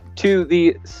us to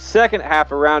the second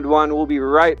half of round one. We'll be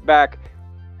right back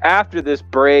after this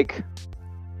break.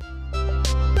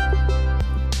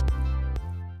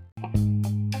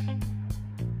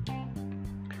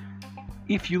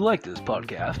 If you like this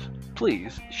podcast,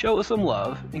 please show us some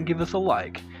love and give us a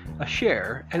like, a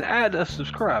share, and add a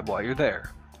subscribe while you're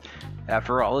there.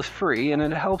 After all, it's free and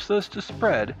it helps us to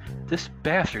spread this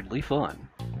bastardly fun.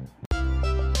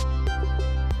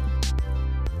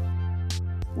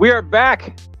 We are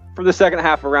back for the second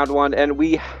half of round one, and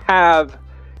we have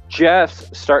Jess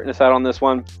starting us out on this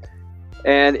one.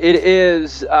 And it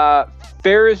is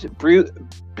Ferris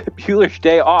Bueller's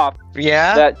Day Off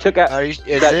Yeah, that took out.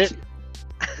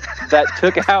 That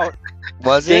took out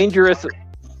Was it? dangerous.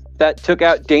 That took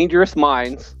out Dangerous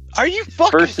Minds Are you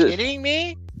fucking Versus- kidding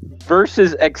me?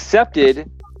 versus Accepted,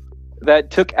 that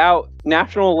took out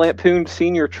National Lampoon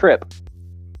Senior Trip.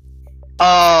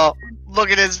 Oh,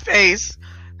 look at his face.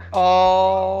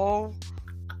 Oh.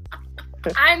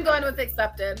 I'm going with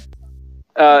accepted.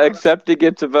 Accepted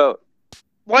gets a vote.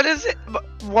 What is it?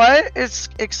 What is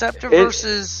Accepted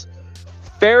versus...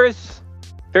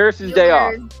 Ferris's Day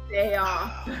Off. Day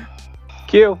off.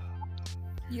 Q.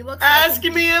 You look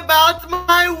Asking me about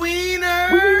my wiener.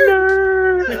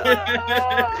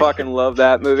 Fucking love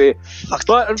that movie.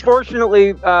 But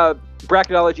unfortunately,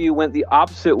 Bracketolgy went the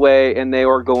opposite way, and they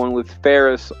were going with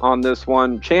Ferris on this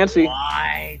one. Chansey.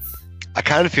 What? I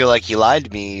kind of feel like you lied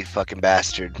to me, you fucking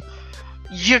bastard.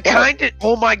 You kind of...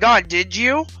 Oh my god, did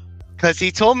you? Because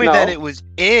he told me No. that it was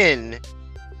in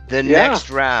the Yeah. next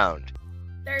round.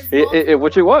 There's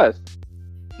Which it was.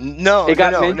 No, It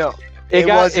got no, men- no. It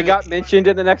wasn't- got mentioned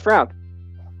in the next round.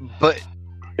 But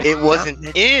it wasn't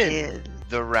Not in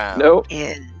the round. No,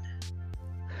 In.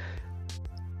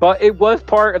 but it was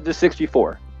part of the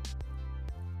 64.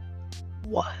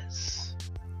 Was.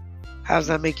 How does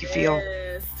that make you feel?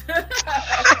 Yes.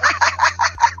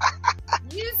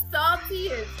 You salty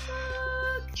as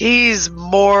fuck. He's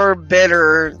more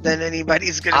bitter than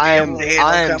anybody's gonna be I able to handle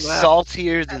am coming up.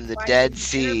 saltier than the That's why Dead he's a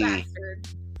Sea. bastard.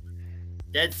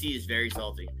 Dead Sea is very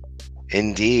salty.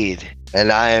 Indeed.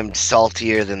 And I am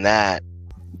saltier than that.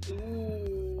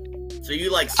 Ooh. So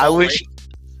you like I salt wish lake?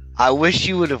 I wish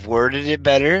you would have worded it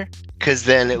better, because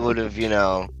then it would have, it It's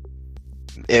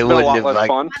been a wouldn't lot have less like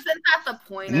fun. Wasn't that the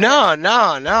point? of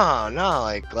No,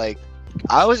 it? like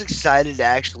I was excited to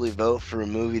actually vote for a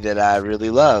movie that I really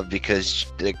love, because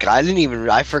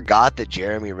I forgot that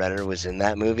Jeremy Renner was in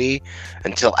that movie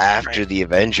until after the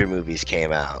Avenger movies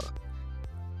came out.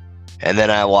 And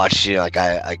then I watched,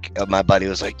 my buddy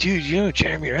was like, dude,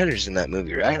 Jeremy Renner's in that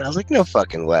movie, right? And I was like, no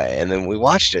fucking way. And then we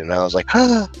watched it and I was like,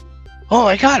 huh, oh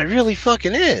my God, it really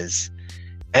fucking is.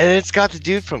 And it's got the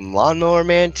dude from Lawnmower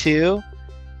Man 2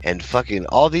 and fucking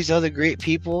all these other great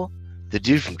people. The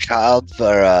dude from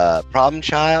Problem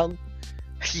Child.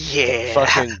 Yeah.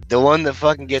 Fucking the one that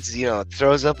fucking gets,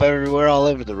 throws up everywhere all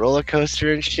over the roller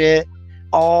coaster and shit.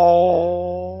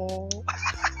 Oh.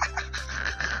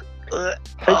 Hey,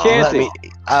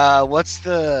 Chansey. What's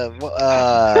the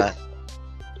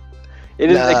It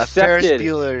is Ferris Accepted.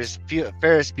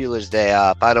 Bueller's Day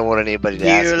Off. I don't want anybody to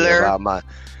ask me Bueller. about my.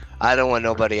 I don't want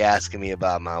nobody asking me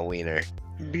about my wiener.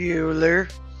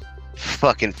 Bueller.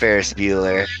 Fucking Ferris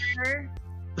Bueller.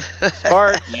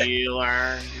 Bart,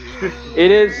 Bueller.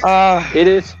 it is Uh,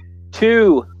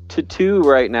 2-2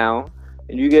 right now,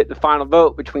 and you get the final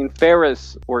vote between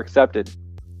Ferris or Accepted.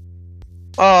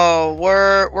 oh,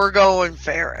 we're going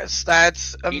Ferris.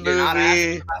 That's a You did not ask me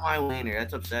movie. about my wiener.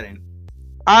 That's upsetting.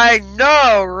 I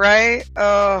know, right?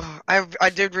 I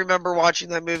did remember watching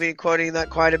that movie and quoting that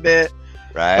quite a bit.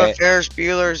 Right? But Ferris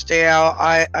Bueller's Day Out,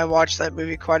 I watched that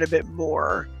movie quite a bit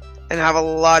more and have a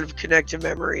lot of connected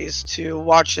memories to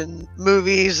watching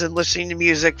movies and listening to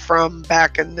music from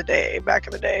back in the day.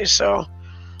 So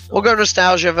we'll go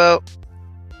nostalgia vote.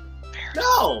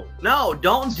 No,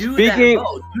 don't do Speaking- that.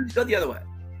 No, go the other way.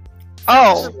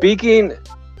 Oh, Speaking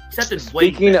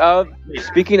Speaking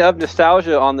of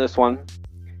nostalgia on this one,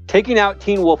 taking out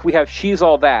Teen Wolf, we have She's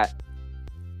All That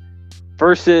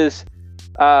versus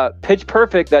Pitch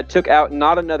Perfect that took out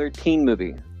Not Another Teen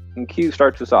Movie. And Q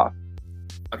starts us off.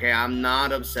 Okay, I'm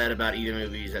not upset about either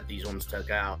movies that these ones took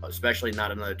out, especially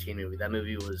Not Another Teen Movie. That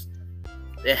movie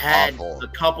it had Awful. a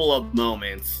couple of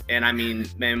moments, and I mean,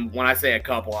 man, when I say a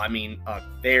couple, I mean a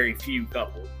very few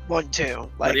couple. 1, 2.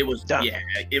 But it was, done.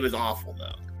 it was awful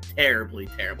though, terribly,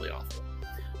 terribly awful.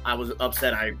 I was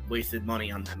upset I wasted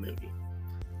money on that movie.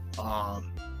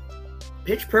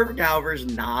 Pitch Perfect, however, is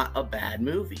not a bad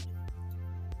movie.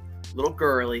 Little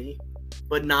girly,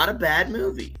 but not a bad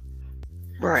movie.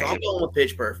 Right. So I'm going with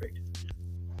Pitch Perfect.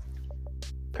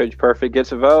 Pitch Perfect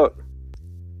gets a vote.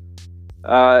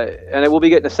 And it will be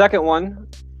getting a second one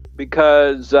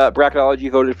because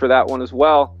Bracketolgy voted for that one as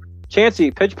well.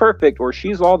 Chancey, Pitch Perfect or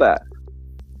She's All That?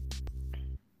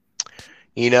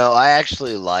 You know, I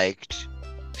actually liked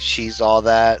She's All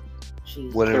That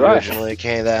when it originally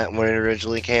came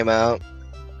out,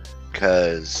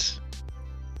 because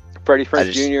Freddie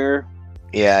Prinze Jr.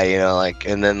 Yeah, you know, like,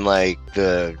 and then like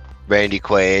the Randy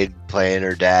Quaid playing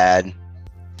her dad.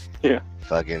 Yeah.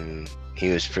 Fucking,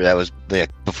 that was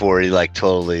like before he like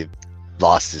totally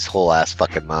lost his whole ass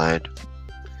fucking mind.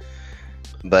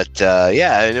 But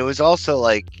yeah, and it was also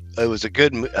like it was a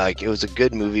good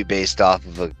movie based off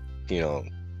of a, you know,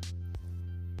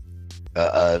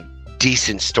 a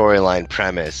decent storyline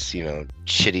premise. You know,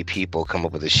 shitty people come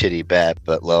up with a shitty bet,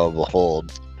 but lo and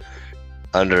behold,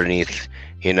 underneath,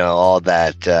 you know, all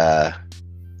that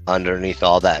underneath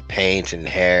all that paint and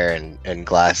hair and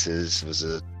glasses was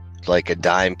a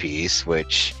dime piece,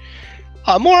 which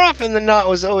more often than not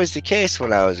was always the case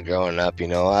when I was growing up. You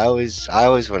know, I always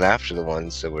went after the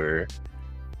ones that were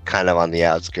kind of on the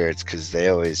outskirts, because they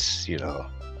always, you know,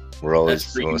 were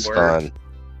always the most fun.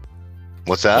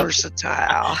 What's up?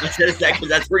 Versatile. You said that because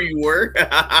that's where you were.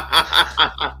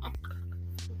 I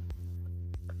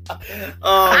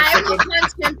will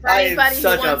punch him for anybody who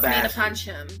wants me to punch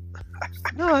him.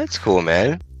 No, that's cool,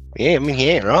 man. Yeah, I mean, he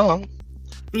ain't wrong.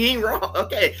 He ain't wrong.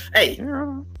 Okay, hey,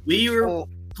 we were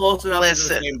close enough to the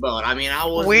same boat. I mean,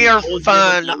 we are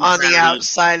fun on the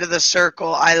outside of the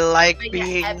circle. I like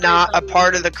being not a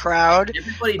part of the crowd,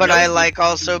 but I like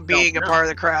also being a part of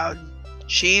the crowd.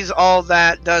 She's All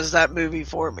That does that movie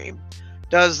for me.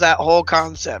 Does that whole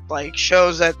concept. Like,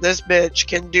 shows that this bitch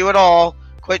can do it all.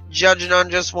 Quit judging on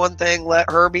just one thing. Let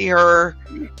her be her.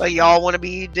 But y'all want to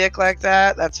be dick like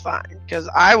that? That's fine. Because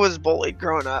I was bullied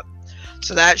growing up.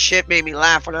 So that shit made me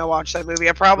laugh when I watched that movie.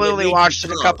 I probably only watched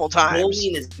it a couple times.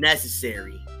 Bullying is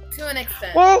necessary. To an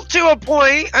extent. Well, to a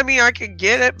point. I mean, I could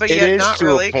get it, but yet not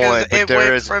really. Because it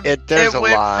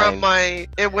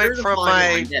went from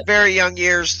my very young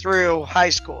years through high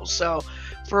school. So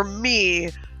for me,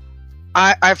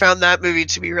 I found that movie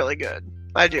to be really good.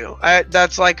 I do.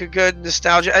 That's like a good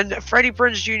nostalgia. And Freddie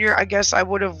Prinze Jr., I guess I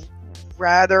would have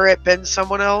rather it been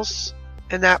someone else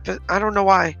in that. I don't know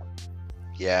why.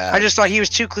 Yeah. I just thought he was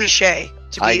too cliche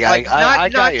to be not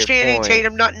Channing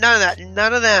Tatum, none of that,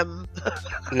 none of them.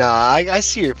 No, I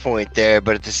see your point there,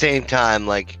 but at the same time,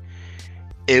 like,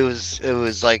 it was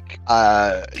like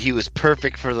he was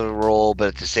perfect for the role, but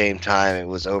at the same time, it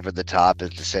was over the top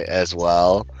as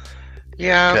well.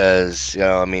 Yeah. Because, you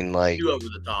know, I mean, like, too over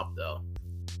the top, though.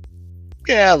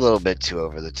 Yeah, a little bit too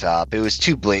over the top. It was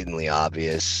too blatantly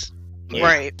obvious.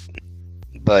 Right.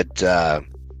 But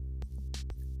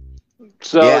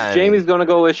so yeah, Jamie's gonna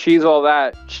go with She's All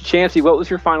That. Chancey, what was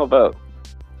your final vote?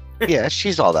 Yeah,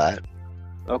 She's All That.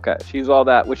 Okay, She's All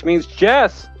That, which means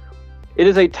Jess. It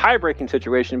is a tie-breaking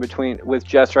situation with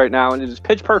Jess right now, and it is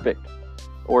Pitch Perfect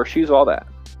or She's All That.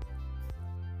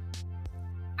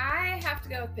 I have to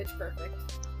go with Pitch Perfect.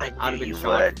 I knew you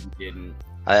would. Didn't.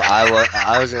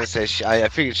 I was gonna say I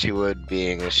figured she would,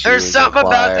 being a she. There's something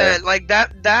about that, like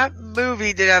that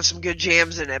movie did have some good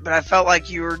jams in it, but I felt like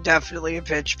you were definitely a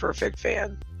Pitch Perfect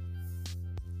fan.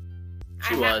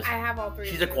 She was. I have all three.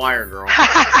 She's a choir girl.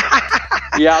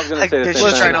 Yeah, I was gonna say the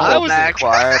same thing. I was in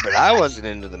choir, but I wasn't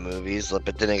into the movies.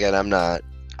 But then again, I'm not.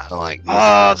 I don't like.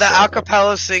 Oh, the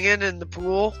acapella singing in the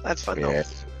pool. That's fun. Yeah.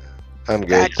 I'm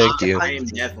good. Thank you. I am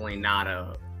definitely not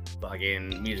a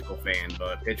fucking musical fan,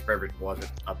 but Pitch Perfect wasn't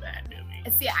a bad movie.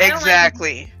 See, I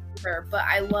exactly. Don't like but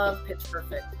I love Pitch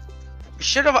Perfect.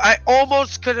 I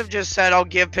almost could have just said I'll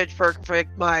give Pitch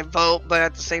Perfect my vote, but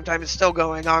at the same time it's still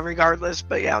going on regardless.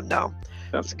 But yeah, no.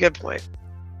 That's a good point.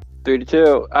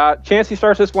 3-2. Chancey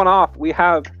starts this one off. We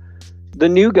have The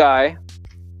New Guy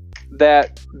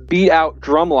that beat out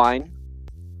Drumline,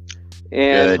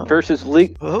 and versus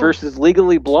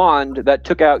Legally Blonde that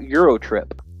took out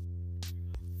Eurotrip.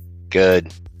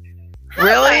 Good.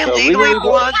 Really? So Legally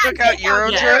Blonde took out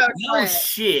Eurotrip? No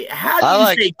shit. How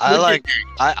do you say I like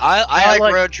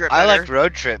Road Trip. I like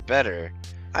Road Trip better.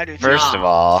 I do too. First of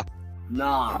all.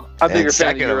 Nah. I'm a bigger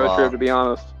fan of Eurotrip, to be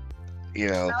honest. You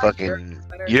know, fucking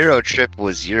Eurotrip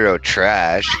was Euro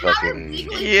trash. Fucking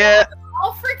yeah.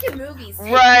 All freaking movies.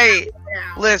 Right.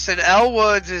 Listen, Elle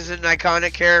Woods is an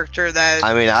iconic character that.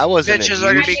 I mean, I wasn't a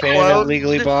huge fan of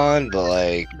Legally Blonde, but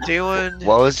like,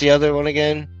 what was the other one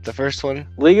again? The first one?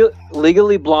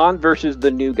 Legally Blonde versus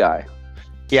The New Guy.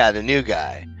 Yeah, The New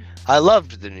Guy. I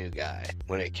loved the new guy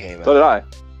when it came So did out.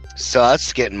 I. So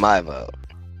that's getting my vote.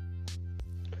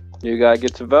 New guy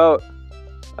gets a vote.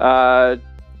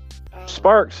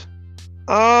 Sparks.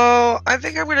 Oh, I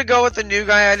think I'm gonna go with the new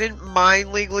guy. I didn't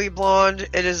mind Legally Blonde.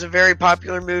 It is a very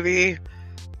popular movie.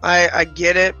 I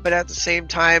get it, but at the same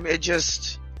time, it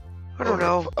just, I don't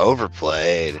know.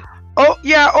 Overplayed. Oh,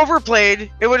 yeah,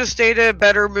 overplayed. It would have stayed a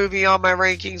better movie on my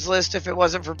rankings list if it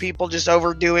wasn't for people just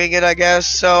overdoing it, I guess.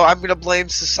 So I'm going to blame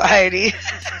society.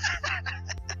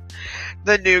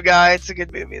 The new guy. It's a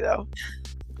good movie, though.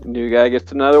 New guy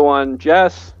gets another one.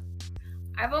 Jess.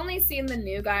 I've only seen the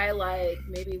new guy like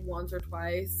maybe once or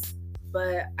twice,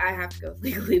 but I have to go with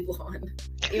Legally Blonde.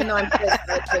 Even though I'm pissed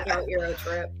I took out Euro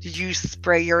Trip. Did you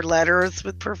spray your letters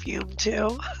with perfume,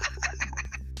 too?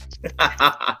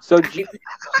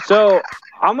 So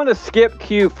I'm gonna skip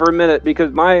Q for a minute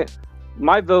because my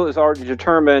vote is already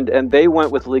determined, and they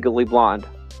went with Legally Blonde,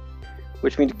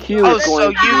 which means Q Oh, is so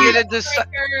going you to. get to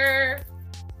decide.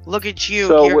 Look at you.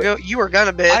 So you were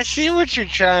gonna bitch. I see what you're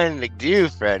trying to do,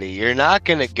 Freddie. You're not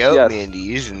gonna goat Yes. me into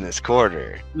using this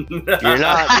quarter. You're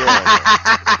not doing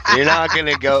it. You're not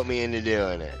gonna goat me into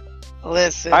doing it.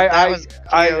 Listen, I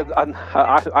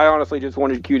honestly just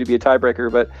wanted Q to be a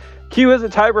tiebreaker, but Q is a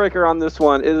tiebreaker on this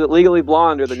one. Is it Legally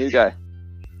Blonde or the new guy?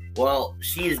 Well,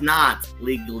 she is not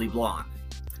Legally Blonde.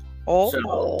 oh, So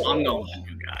I'm going with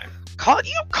the new guy.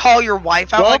 Call your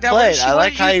wife out Well like that? played. She I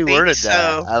like wanted how you to think worded so.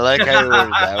 that. I like how you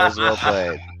worded that. That was well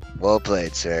played. Well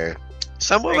played, sir.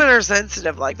 Some women are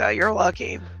sensitive like that. You're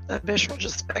lucky. That bitch will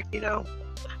just expect,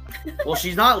 Well,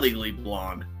 she's not legally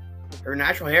blonde. Her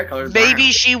natural hair color is Maybe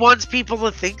brown. she wants people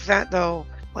to think that though.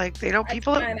 Like they don't. That's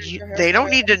People. fine after her They don't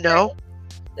story. need to know.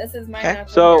 This is my Okay. natural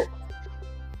So hair.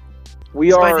 we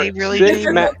Is my are name really six.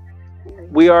 Jamie?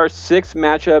 We are 6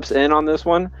 matchups in on this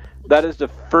one. That is the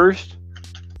first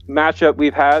matchup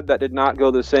we've had that did not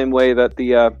go the same way that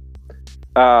the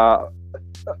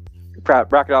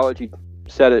Bracketolgy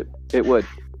said it would.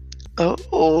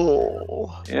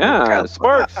 Oh. Yeah, Okay.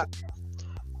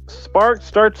 Sparks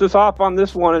starts us off on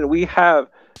this one, and we have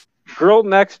Girl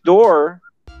Next Door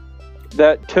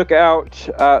that took out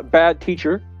Bad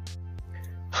Teacher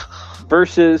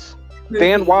versus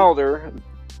Van Wilder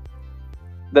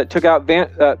that took out Van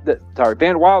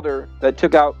Wilder that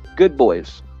took out Good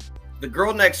Boys. The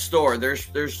Girl Next Door.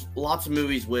 There's lots of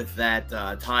movies with that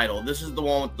title. This is the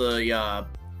one with the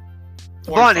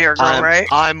Blonde hair girl, right?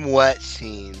 I'm wet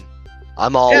scene.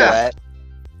 I'm all Yeah. wet.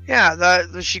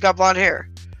 Yeah, she got blonde hair.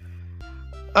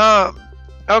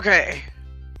 Okay.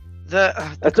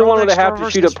 That's the Girl one where they Next have Door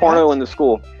to shoot a versus porno what? in the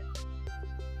school.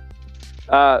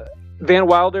 Van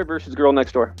Wilder versus Girl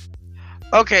Next Door.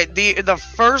 Okay, the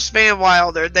first Van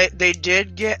Wilder, they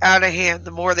did get out of hand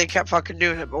the more they kept fucking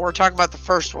doing it, but we're talking about the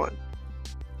first one.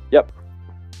 Yep.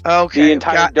 Okay. The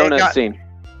entire donut scene.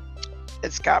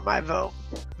 It's got my vote.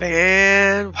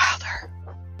 Van Wilder.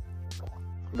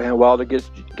 Van Wilder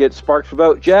gets Sparks'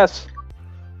 vote. Jess.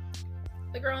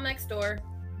 The Girl Next Door.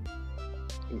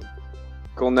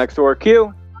 Girl Next Door.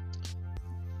 Q.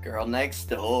 Girl Next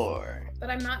Door. But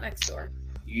I'm not next door.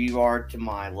 You are to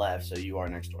my left, so you are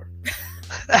next door.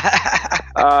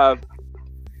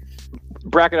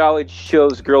 Bracketolgy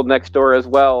shows Girl Next Door as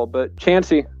well, but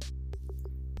Chansey.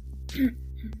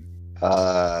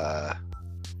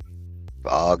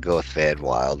 I'll go with Van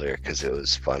Wilder because it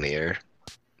was funnier.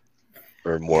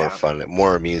 Or more fun,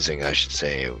 more amusing, I should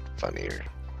say. Funnier.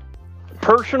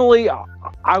 Personally,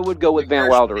 I would go with Van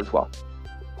Wilder as well.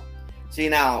 See,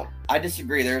 now, I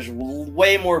disagree. There's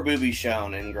way more boobies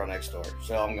shown in Girl Next Door,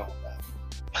 so I'm going with that.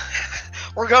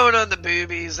 We're going on the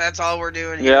boobies. That's all we're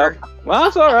doing Yeah. here. Well,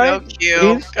 that's all right. Go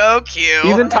Q. Go Q.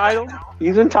 He's entitled.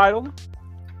 He's entitled.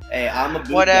 Hey, I'm a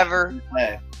booby. Whatever.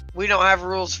 Hey, We don't have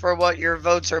rules for what your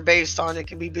votes are based on. It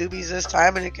can be boobies this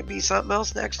time, and it can be something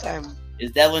else next time.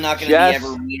 it's definitely not going to Yes. be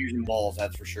ever wieners and balls,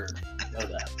 that's for sure. Know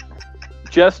that.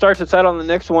 Jess starts us out on the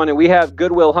next one, and we have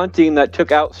Goodwill Hunting that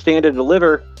took out Stand and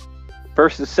Deliver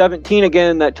versus 17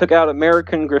 again that took out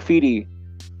American Graffiti.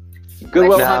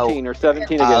 Goodwill Now- Hunting or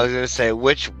 17 I was again. gonna say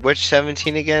which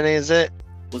 17 again is it?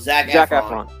 Well, Zac Zac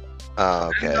Efron. Efron. Oh, I'm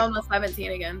okay. going with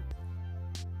 17 again.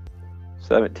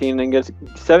 17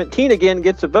 again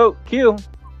gets a vote. Q.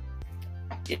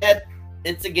 Yeah,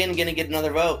 it's again going to get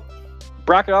another vote.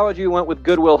 Bracketolgy went with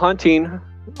Goodwill Hunting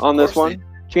on this course one.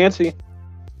 Chansey.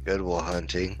 Goodwill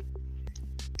Hunting.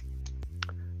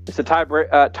 It's a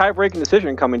tie-breaking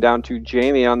decision coming down to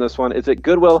Jamie on this one. Is it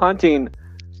Goodwill Hunting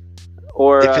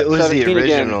or If it was the 17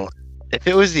 original, If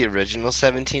it was the original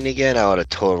 17 again, I would have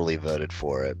totally voted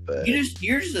for it. But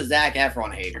You're just a Zac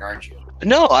Efron hater, aren't you?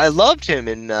 no, I loved him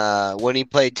in when he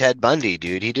played Ted Bundy,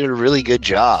 dude. He did a really good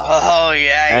job. Oh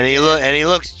yeah, And he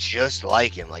looks just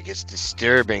like him. Like, it's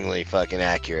disturbingly fucking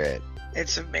accurate.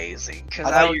 it's amazing because I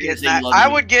I thought would you were get in gonna say that. Love I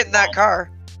Me would get in that Well.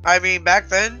 car. I mean, back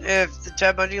then, if the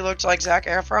Ted Bundy looked like Zac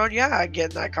Efron, yeah, I'd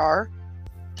get in that car.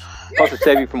 Plus to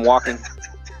save you from walking.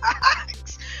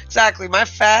 Exactly. My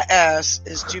fat ass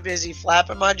is too busy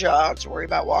flapping my jaw to worry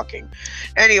about walking.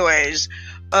 Anyways,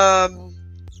 I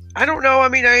don't know. I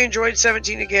mean, I enjoyed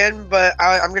 17 again, but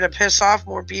I'm going to piss off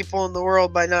more people in the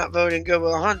world by not voting Good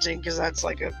Will Hunting because that's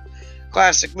like a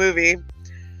classic movie.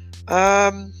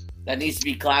 That needs to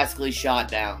be classically shot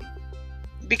down.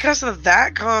 Because of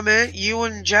that comment, you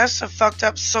and Jess have fucked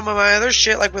up some of my other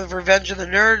shit, like with Revenge of the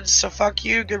Nerds, so fuck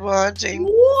you, Good Will Hunting.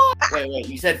 What? Wait.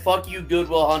 You said fuck you, Good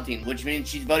Will Hunting, which means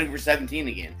she's voting for 17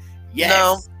 again.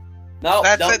 Yes. No.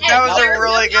 That was a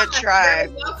really good try.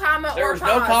 There was no comment There or was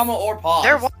pause. no comma or pause.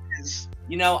 There was.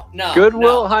 You know, no.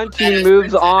 Goodwill no. Hunting That is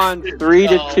moves on presented,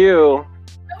 3-2.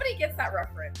 Nobody gets that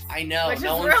reference. I know. Which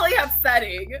No is one's really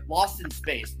upsetting. Lost in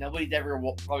Space. Nobody's ever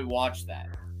probably watched that.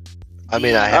 I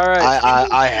mean, I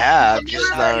have just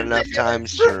not enough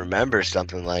times to remember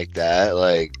something like that.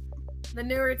 Like, The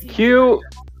newer TV.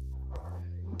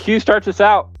 Q starts us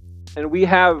out, and we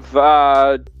have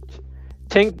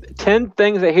 10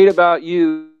 things I hate about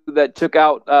you that took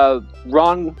out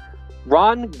Ron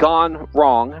Gone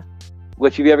Wrong,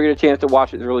 which if you ever get a chance to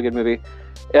watch it, it's a really good movie.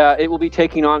 It will be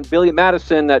taking on Billy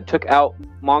Madison that took out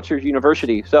Monsters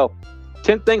University. So,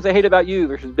 10 things I hate about you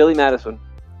versus Billy Madison.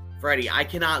 Freddie, I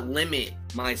cannot limit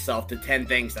myself to 10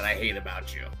 things that I hate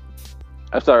about you.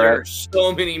 That's all There right. are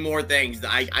so many more things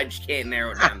that I just can't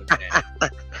narrow it down to 10.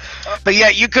 But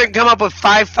yet, you couldn't come up with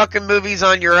 5 fucking movies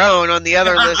on your own on the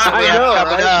other list that we I have know,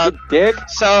 coming right? up. You dick.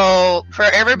 So, for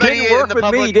everybody Didn't in work the with me,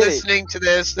 public did it? listening to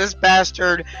this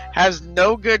bastard has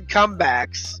no good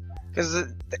comebacks because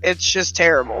it's just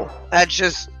terrible. That's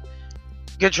just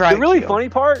good try. The really Q. funny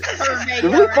part,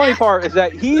 is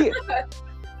that he,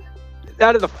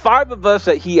 out of the 5 of us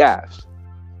that he asked,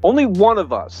 only one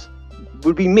of us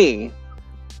would be me.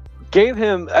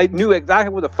 I knew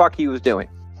exactly what the fuck he was doing.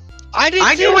 I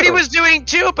knew what he was doing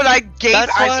too, but I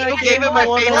still gave him my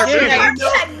favorite Yeah. movie.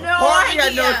 I had no Harvey had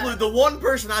idea. no clue. The one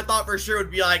person I thought for sure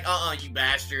would be like, you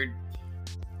bastard,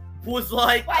 was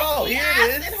like, He here asked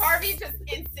it is. And Harvey just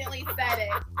instantly said it.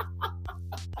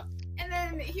 And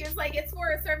then he was like, it's for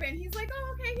a servant. He's like,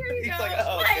 oh, okay, here you He's go. like,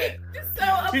 oh, okay. Just so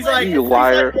He's like, You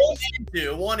liar.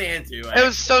 One and two. It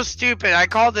was so stupid. I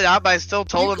called it out, but I still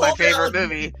told him my favorite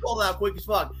movie. You called it out quick as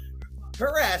fuck.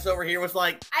 Her ass over here was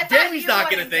like, I thought Jamie's you not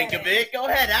gonna wouldn't think get of it. Go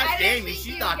ahead, I ask didn't Jamie. think She's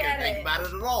you'd not gonna get think it. about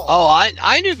it at all. Oh,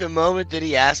 I knew the moment that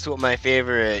he asked what my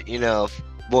favorite,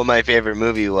 what my favorite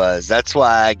movie was. That's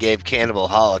why I gave Cannibal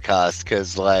Holocaust,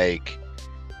 because, like,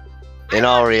 in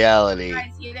all reality,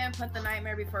 Guys, he didn't put The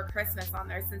Nightmare Before Christmas on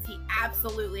there since he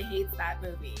absolutely hates that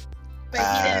movie. But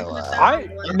he didn't put that on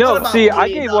the list. No, What about see, I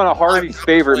Blade? gave one of Harvey's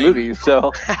favorite Blade. movies,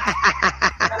 so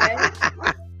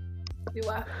Do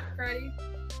what, Freddie?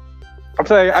 I'm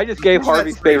saying I just gave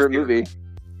Harvey's favorite movie.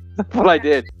 That's what I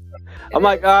did. I'm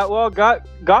like,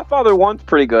 Godfather 1's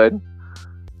pretty good.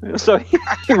 So he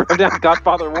wrote down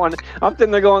Godfather 1. I'm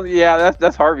sitting there going, yeah,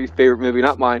 that's Harvey's favorite movie,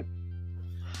 not mine.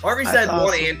 Harvey That's said one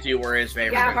awesome. and two were his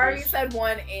favorite. Yeah, Harvey movies. said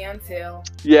 1 and 2.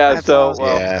 Yeah, That's so, awesome.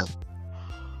 well. yeah.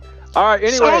 All right,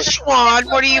 anyway, So, Schwan,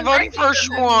 what are you voting for,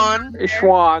 Schwan?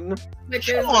 Schwan, Which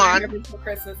is Come on. The Nightmare Before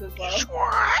Christmas as well.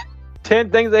 Schwan. 10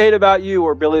 things I hate about you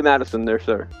or Billy Madison there,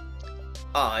 sir.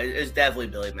 Oh, it's definitely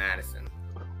Billy Madison.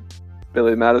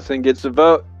 Billy Madison gets the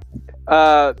vote.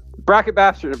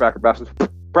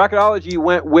 Bracketology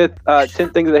went with 10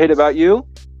 things I hate about you,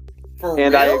 For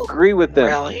and I real? agree with them.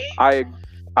 Really?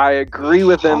 I agree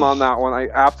with them on that one. I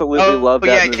absolutely love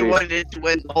that movie. You wanted to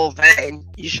win the whole thing.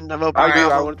 You shouldn't have opened I agree. your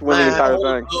I mouth. wanted to win the entire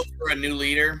thing. Vote for a new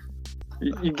leader.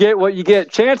 You get what you get.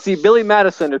 Chancey, Billy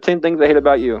Madison, or 10 things I hate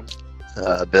about you.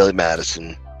 Billy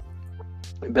Madison.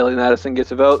 Billy Madison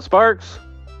gets a vote. Sparks.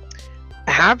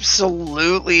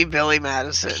 Absolutely, Billy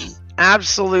Madison.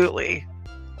 Absolutely.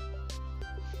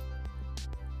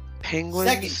 Penguins.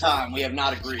 Second time we have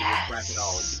not agreed with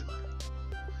bracketology.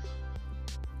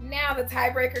 Now the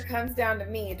tiebreaker comes down to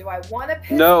me. Do I want to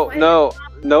pick No, one?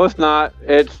 no, it's not.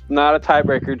 It's not a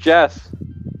tiebreaker. Jess,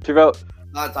 what's your vote?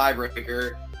 Not a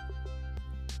tiebreaker.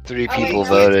 3 Oh, wait, people no,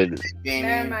 voted. Jamie.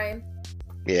 Never mind.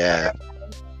 Yeah.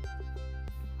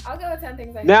 I'll go with 10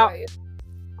 things I hate Now- about you.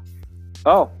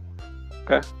 Oh,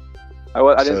 okay. I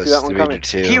So didn't see it's that one 3 coming.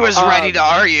 to 2. He was ready to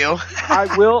argue. I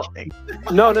will.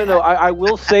 No. I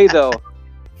will say though,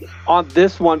 on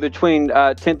this one between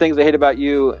 10 Things I Hate About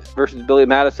You versus Billy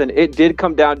Madison, it did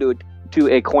come down to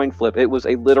a coin flip. It was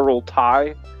a literal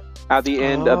tie at the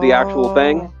end of the actual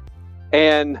thing.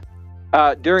 And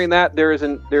during that, there's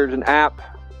an app,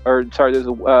 or sorry, there's a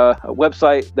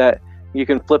website that you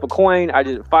can flip a coin. I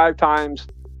did it 5 times.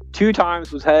 2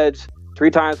 times was heads, 3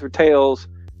 times were tails.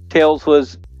 Tails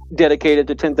was dedicated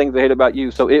to 10 Things I Hate About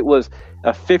You. So it was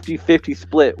a 50-50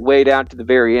 split way down to the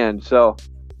very end. So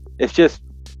it's just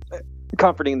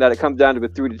comforting that it comes down to a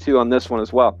 3-2 on this one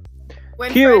as well.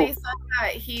 When Q. Freddie said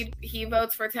that he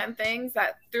votes for 10 things,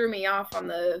 that threw me off on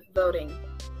the voting.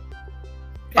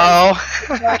 Oh.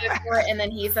 He voted for it, and then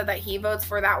he said that he votes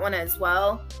for that one as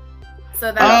well.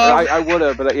 So that I would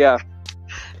have, but yeah.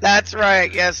 That's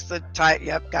right. Yes, the tie.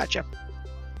 Yep, gotcha.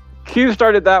 Q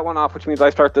started that one off, which means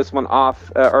I start this one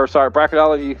off.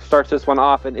 Bracketology starts this one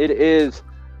off, and it is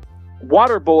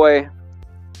Waterboy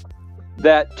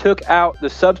that took out the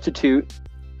substitute.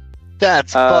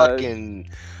 That's fucking.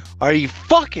 Are you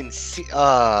fucking?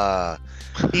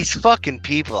 These fucking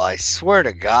people! I swear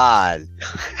to God.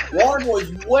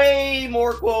 Waterboy's way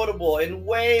more quotable and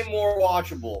way more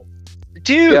watchable.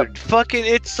 Dude, Yep. fucking,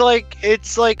 it's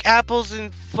like apples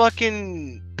and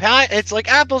fucking it's like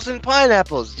apples and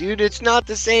pineapples, dude. It's not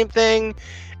the same thing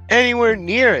anywhere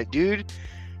near it, dude.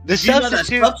 The You know that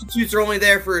substitute. substitutes are only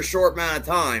there for a short amount of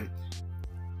time.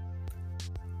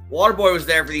 Waterboy was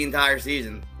there for the entire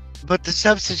season. But the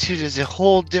substitute is a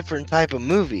whole different type of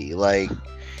movie. Like,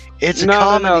 it's a No, no,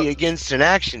 comedy no. against an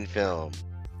action film.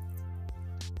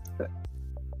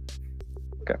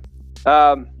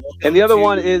 And the other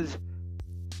one is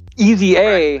Easy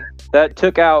A that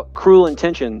took out Cruel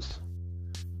Intentions.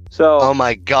 So Oh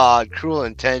my God, Cruel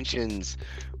Intentions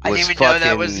I was didn't even know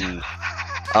that fucking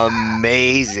was.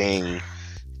 amazing.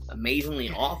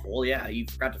 Amazingly awful. Yeah, you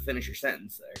forgot to finish your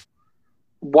sentence there.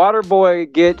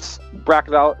 Waterboy gets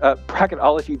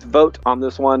Bracketology's vote on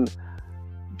this one.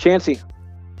 Chancey.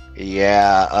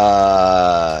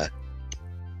 Yeah,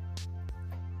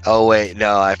 oh wait,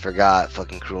 no, I forgot.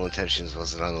 Fucking Cruel Intentions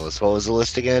wasn't on the list. What was the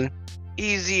list again?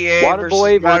 Easy A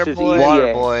Waterboy versus Waterboy. Easy A.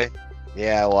 Waterboy.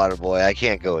 Yeah, Waterboy. I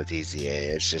can't go with Easy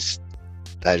A. It's just,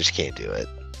 I just can't do it.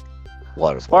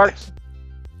 Waterboy. Sparks.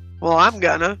 Well, I'm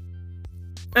gonna.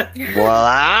 Well,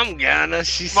 I'm gonna.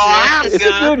 She Well, I'm said. It's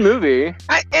a good movie.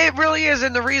 It really is,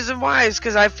 and the reason why is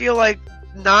because I feel like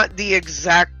not the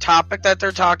exact topic that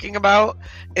they're talking about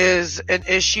is an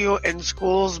issue in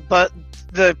schools, but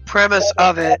the premise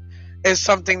of it is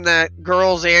something that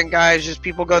girls and guys, just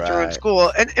people go through in Right.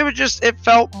 school, and it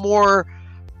felt more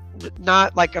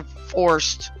not like a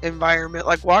forced environment.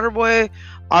 Like Waterboy,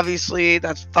 obviously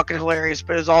that's fucking hilarious,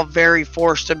 but it's all very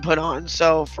forced and put on.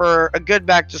 So for a good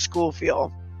back to school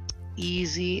feel,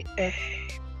 Easy A.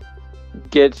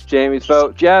 Gets Jamie's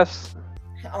vote. Jess.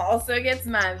 also gets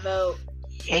my vote.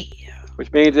 Yeah.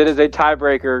 Which means it is a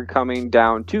tiebreaker coming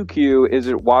down to Q. Is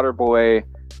it Waterboy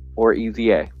or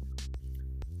Easy A?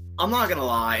 I'm not gonna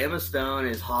lie, Emma Stone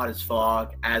is hot as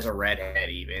fuck as a redhead,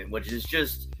 even, which is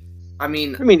just. I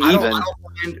mean, I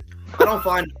don't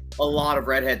find a lot of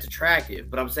redheads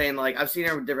attractive, but I'm saying, like, I've seen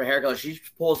her with different hair colors. She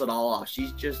pulls it all off.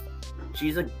 She's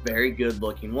a very good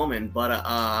looking woman, but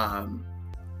I'm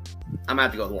gonna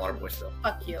have to go with Waterboy still.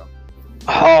 Fuck you.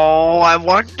 Oh, I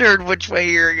wondered which way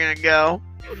you were gonna go.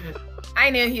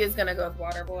 I knew he was gonna go with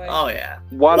Waterboy. Oh yeah,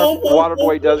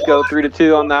 Waterboy does go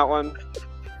 3-2 on that one.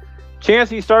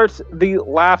 Chancey starts the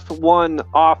last one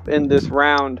off in this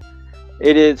round.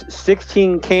 It is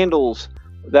 16 Candles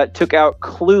that took out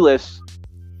Clueless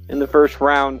in the first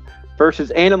round versus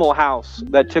Animal House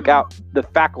that took out The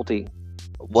Faculty.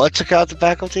 What took out The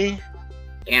Faculty?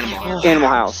 Animal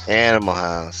House. Animal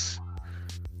House.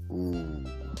 Ooh.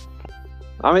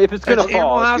 I mean, if it's gonna That's Animal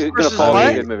fall, House it's gonna versus fall in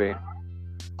what? a good movie.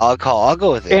 I'll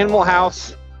go with Animal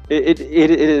House. It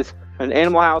is an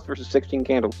Animal House versus 16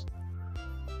 Candles.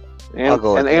 I'll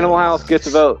go with And Animal House gets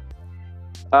a vote.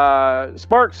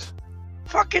 Sparks.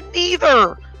 Fucking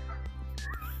neither.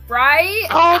 Right?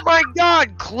 Oh my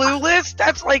god, Clueless?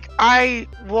 That's like, I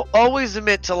will always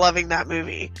admit to loving that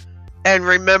movie and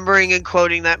remembering and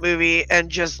quoting that movie and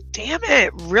just, damn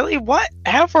it, really,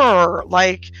 whatever.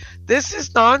 Like, this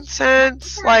is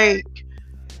nonsense. Like,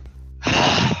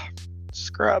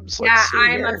 Scrubs. Let's Yeah, see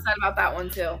I'm here. upset about that one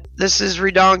too. This is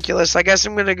redonkulous. I guess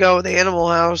I'm gonna go with Animal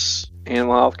House.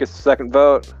 Animal House gets the second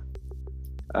vote.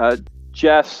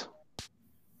 Jess.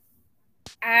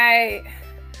 I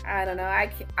don't know.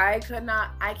 I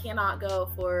cannot go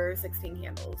for 16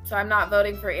 Candles. So I'm not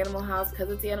voting for Animal House because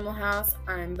it's Animal House.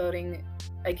 I'm voting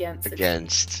against 16.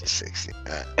 against 16.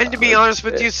 And to be honest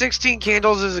with you, 16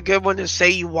 Candles is a good one to say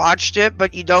you watched it,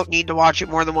 but you don't need to watch it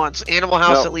more than once. Animal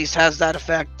House No. at least has that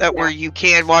effect that where you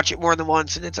can watch it more than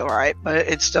once and it's alright, but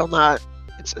it's still not.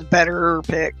 It's a better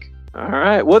pick. All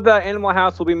right. With that, Animal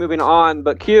House will be moving on.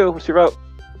 But Q, what's your vote?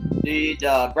 Did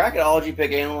Bracketolgy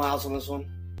pick Animal House on this one?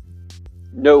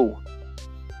 No.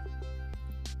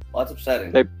 Well, that's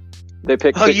upsetting. They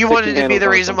picked. Oh, you 16 wanted to be Animal the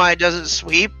House. reason why it doesn't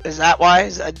sweep? Is that why?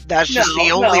 That's just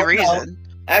the only reason.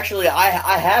 Actually, I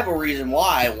have a reason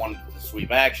why I wanted to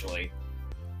sweep, actually.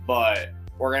 But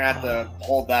we're going to have to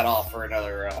hold that off for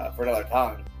another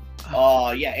time.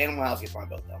 Yeah, Animal House gets my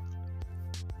vote, though.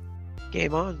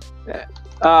 Game on.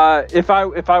 If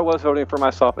I was voting for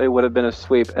myself, it would have been a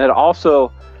sweep, and it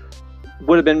also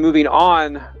would have been moving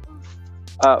on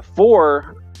would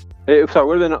have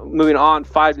been moving on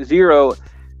 5-0,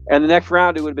 and the next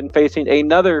round it would have been facing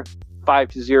another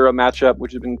 5-0 matchup,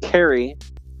 which has been Carrie,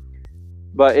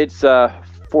 but it's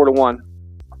 4-1.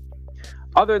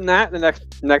 Other than that, the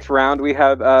next round we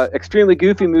have Extremely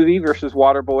Goofy Movie versus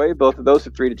Waterboy. Both of those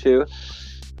are 3-2.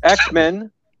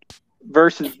 X-Men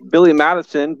versus Billy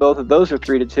Madison. Both of those are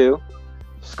 3-2.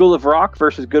 School of Rock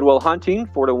versus Good Will Hunting,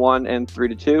 4-1 and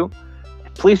 3-2.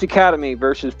 Police Academy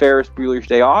versus Ferris Bueller's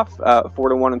Day Off,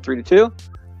 4-1 and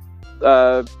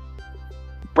 3-2.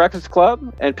 Breakfast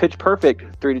Club and Pitch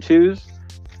Perfect, 3-2s.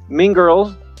 Mean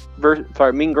Girls versus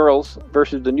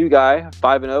The New Guy,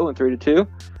 5-0 and 3-2.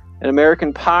 And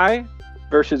American Pie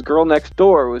versus Girl Next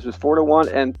Door, which was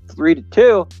 4-1 and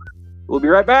 3-2. We'll be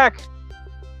right back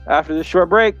after this short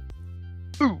break.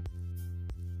 Ooh.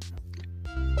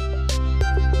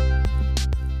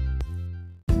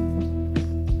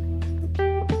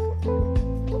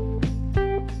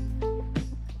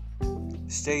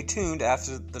 Stay tuned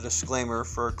after the disclaimer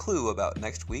for a clue about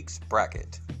next week's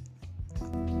bracket.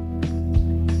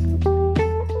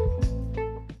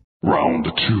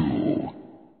 Round 2.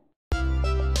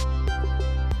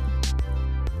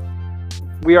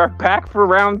 We are back for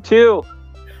round 2.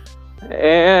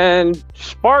 And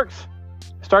Sparks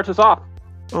starts us off.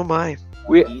 Oh my.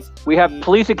 We have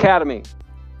Police Academy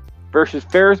versus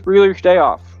Ferris Bueller's Day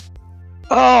Off.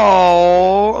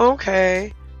 Oh,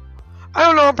 okay. I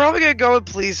don't know. I'm probably going to go with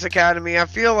Police Academy. I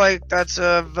feel like that's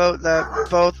a vote that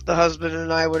both the husband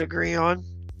and I would agree on.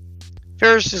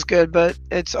 Ferris is good, but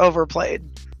it's overplayed.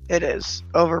 It is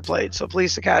overplayed. So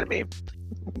Police Academy.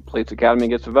 Police Academy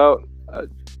gets a vote.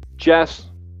 Jess.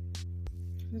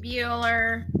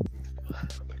 Bueller.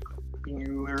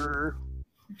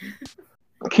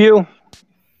 Q.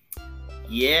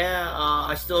 Yeah,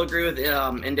 I still agree with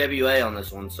NWA on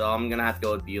this one, so I'm going to have to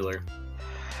go with Bueller.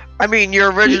 I mean,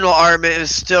 your original argument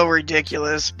is still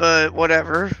ridiculous, but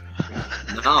whatever.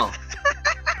 No.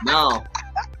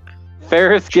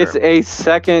 Ferris gets a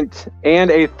second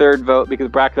and a third vote because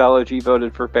Bracketolgy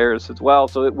voted for Ferris as well,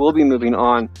 so it will be moving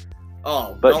on.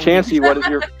 Oh, but Chancey, what is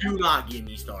your... Do not get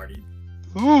me started.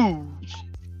 Ooh.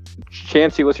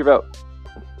 Chancey, what's your vote?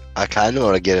 I kind of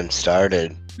want to get him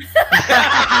started.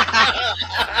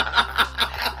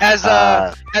 As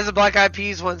the Black Eyed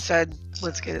Peas once said,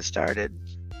 let's get it started.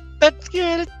 Let's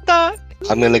get it started.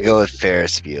 I'm going to go with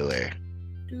Ferris Bueller.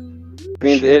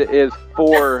 Means it is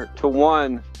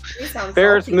 4-1.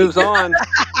 Ferris moves on.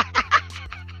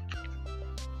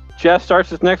 Jess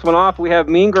starts this next one off. We have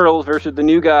Mean Girls versus The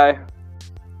New Guy.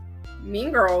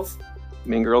 Mean Girls.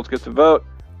 Mean Girls gets a vote.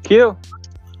 Q.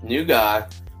 New Guy.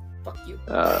 Fuck you.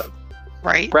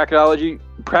 Right.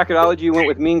 Bracketolgy went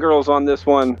with Mean Girls on this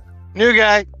one. New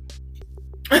Guy.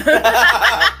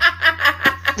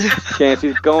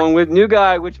 Chancey's going with New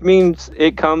Guy, which means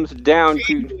it comes down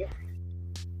to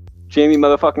Jamie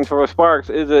motherfucking Thor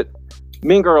Sparks. Is it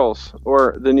Mean Girls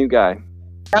or The New Guy?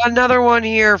 Got another one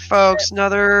here, folks.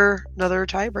 Another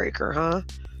tiebreaker, huh?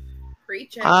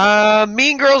 Preaching.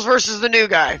 Mean Girls versus The New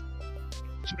Guy.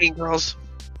 It's Mean Girls.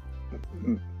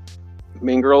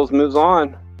 Mean Girls moves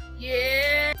on.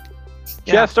 Yeah.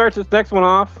 Jeff starts this next one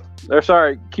off.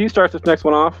 Q starts this next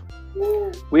one off.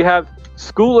 We have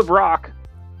School of Rock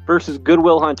versus Good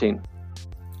Will Hunting.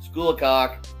 School of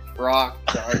Rock. Rock.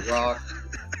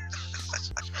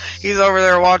 He's over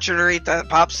there watching her eat that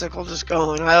popsicle, just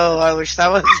going, "Oh, I wish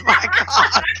that was my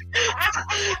God."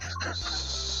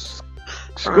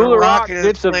 School of Rock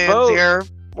gets a vote. Here.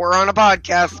 We're on a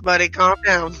podcast, buddy. Calm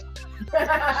down.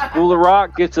 School of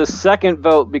Rock gets a second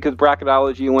vote because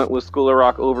Bracketolgy went with School of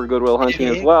Rock over Good Will Hunting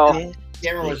as well.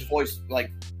 Cameron's voice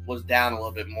was down a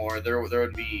little bit more. There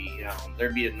would be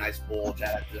there'd be a nice bulge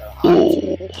at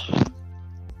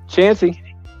Chancey.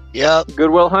 Yep. Good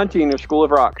Will Hunting or School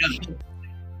of Rock?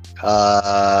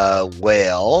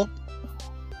 Well,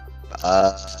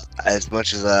 As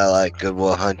much as I like Good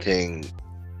Will Hunting,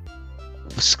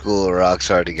 School of Rock's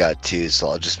already got 2, so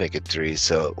I'll just make it 3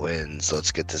 so it wins.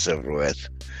 Let's get this over with.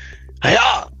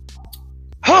 Hiya!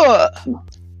 Huh!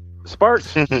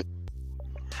 Sparks.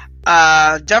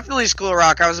 Definitely School of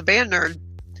Rock. I was a band nerd,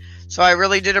 so I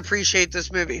really did appreciate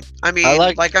this movie. I mean,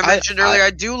 like I mentioned earlier, I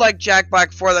do like Jack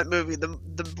Black for that movie. The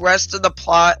rest of the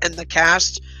plot and the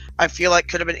cast, I feel like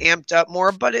could have been amped up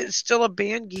more, but it's still a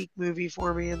band geek movie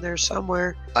for me in there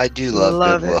somewhere. I do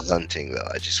love Good Will Hunting, though.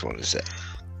 I just want to say.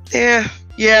 Yeah,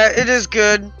 it is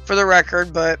good for the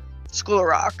record, but School of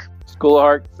Rock.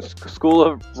 School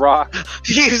of Rock.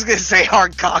 He was gonna say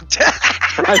hard cocked.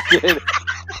 I did.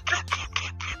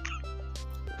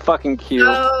 Fucking cute.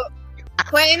 So,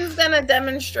 Quayne's gonna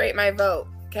demonstrate my vote,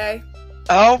 okay?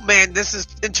 Oh man, this is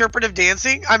interpretive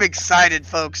dancing. I'm excited,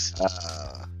 folks.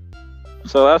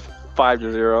 So that's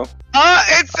 5-0.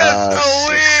 It's a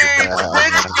sweep!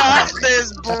 Bitch got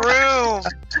this broom!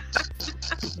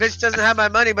 Bitch doesn't have my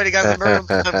money, but he got the broom.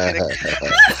 I'm kidding.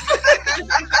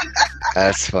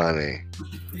 That's funny.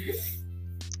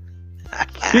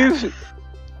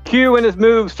 Q in his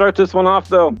move starts this one off,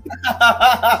 though.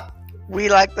 We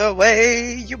like the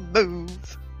way you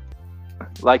move.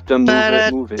 Like the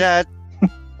move it. Yeah.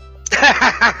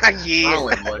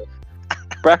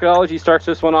 Bracketolgy starts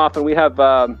this one off, and we have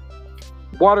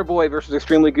Waterboy versus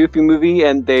Extremely Goofy Movie,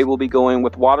 and they will be going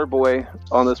with Waterboy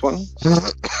on this one.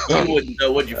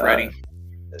 Would you, Freddie?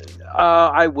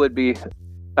 I would be.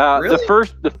 Really?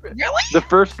 The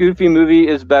first Goofy movie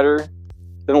is better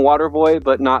than Waterboy,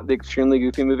 but not the Extremely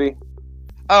Goofy Movie.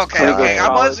 Okay.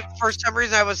 For some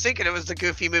reason I was thinking it was the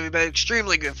Goofy movie, but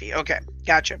Extremely Goofy. Okay,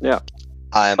 gotcha. Yeah.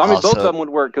 Both of them would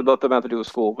work because both of them have to do with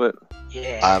school, but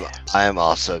yeah. I am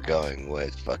also going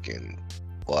with fucking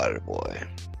Waterboy.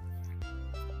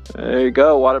 There you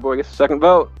go. Waterboy gets the second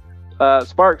vote.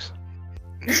 Sparks.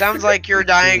 Sounds like you're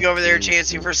dying over there,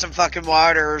 Chancey, for some fucking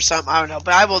water or something. I don't know,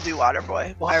 but I will do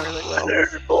Waterboy. I really will.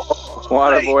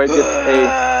 Waterboy gets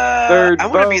a third vote. I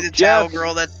want to be the towel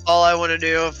girl. That's all I want to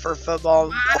do for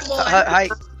football. Waterboy,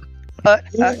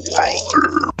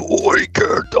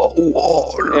 get the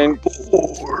water. And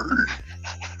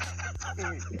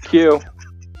Q.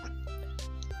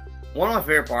 One of my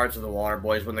favorite parts of the Water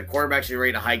Boy is when the quarterback's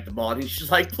ready to hike the ball and he's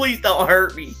just like, please don't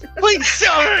hurt me. Please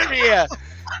don't hurt me.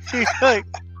 He's like,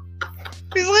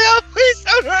 oh, please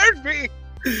don't hurt me.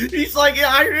 He's like, yeah,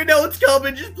 I already know it's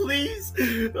coming, just please.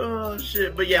 Oh,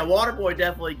 shit. But yeah, Waterboy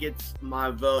definitely gets my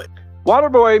vote.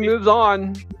 Waterboy moves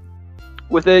on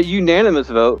with a unanimous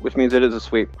vote, which means it is a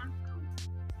sweep.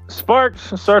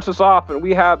 Sparks starts us off, and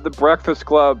we have The Breakfast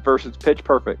Club versus Pitch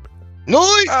Perfect.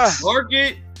 Nice! Spark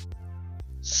it!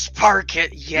 Spark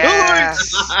it, yeah.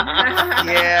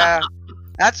 Yeah.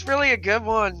 That's really a good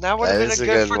one. That would have been a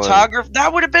good photography.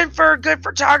 That would have been for a good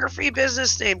photography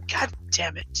business name. God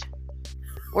damn it.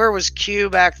 Where was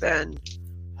Q back then?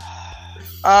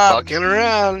 Fucking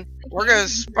around. We're going to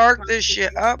spark this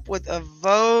shit up with a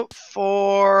vote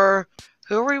for...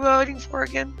 Who are we voting for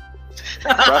again?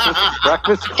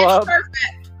 Breakfast Club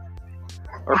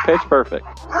or Pitch Perfect?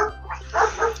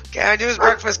 Okay, I knew it was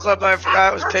Breakfast Club, but I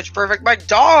forgot it was Pitch Perfect. My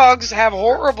dogs have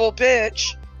horrible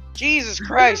pitch. Jesus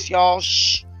Christ, y'all.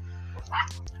 Shh.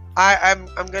 I'm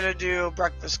gonna do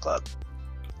Breakfast Club.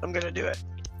 I'm gonna do it.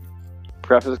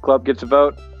 Breakfast Club gets a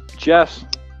vote. Jess.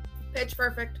 Pitch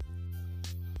Perfect.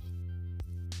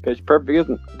 Pitch Perfect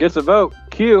gets a vote.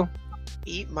 Q.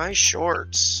 Eat my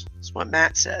shorts. That's what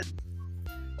Matt said.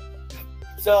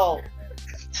 So,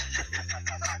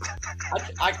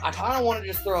 I kind of want to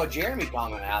just throw a Jeremy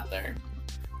comment out there.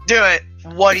 Do it.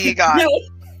 What do you got?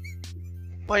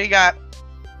 What do you got?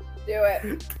 Do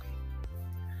it.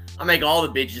 I make all the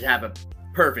bitches have a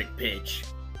perfect pitch.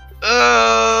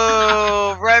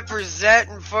 Oh,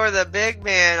 representing for the big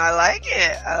man. I like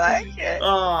it. I like it.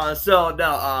 On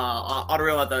the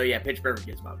real note though, yeah, Pitch Perfect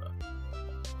gets my vote.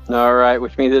 All right,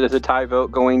 which means it is a tie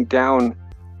vote going down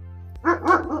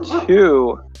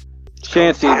to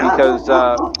Chancey because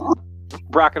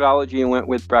Bracketology went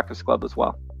with Breakfast Club as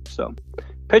well. So,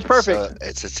 Pitch Perfect. So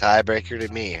it's a tiebreaker to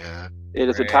me, huh? It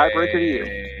is a tiebreaker to you.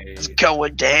 It's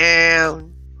going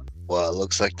down. Well, it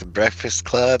looks like the Breakfast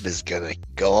Club is gonna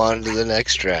go on to the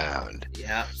next round.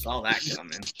 Yeah, saw that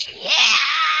coming.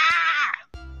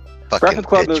 Breakfast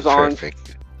Club moves on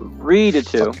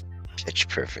 3-2. Pitch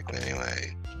Perfect,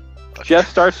 anyway. Jeff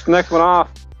starts the next one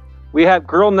off. We have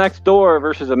Girl Next Door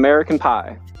versus American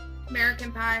Pie.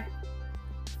 American Pie.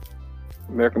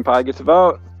 American Pie gets a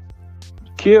vote.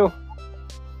 Q.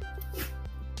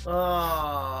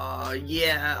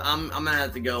 Yeah, I'm gonna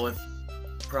have to go with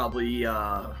probably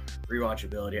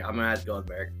rewatchability. I'm gonna have to go with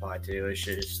American Pie too. It's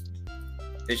just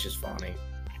It's just funny.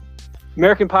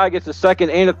 American Pie gets a second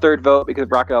and a third vote because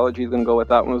Bracketology is going to go with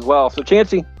that one as well. So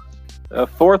Chancey, a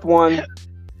fourth one.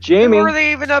 Jamie. Who are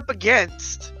they even up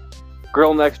against?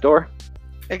 Girl Next Door.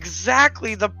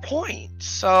 Exactly the point.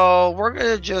 So we're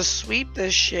gonna just sweep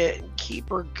this shit and keep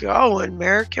her going.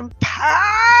 American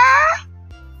Pie.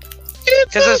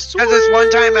 Because this one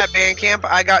time at band camp,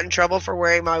 I got in trouble for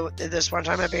wearing my this one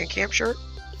time at band camp shirt.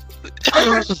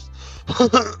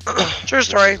 True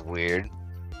story. Weird.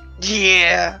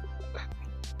 Yeah.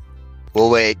 Well,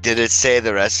 wait. Did it say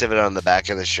the rest of it on the back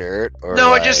of the shirt? Or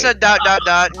No, like... it just said ... And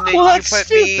then Well, that's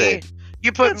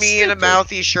you put That's me in a stupid.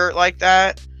 mouthy shirt like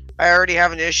that. I already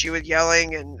have an issue with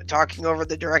yelling and talking over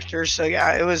the director, so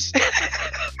yeah, it was.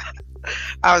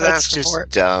 I was That's asking just for it.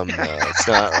 dumb, though. It's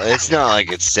not. It's not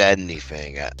like it said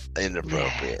anything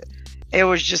inappropriate. It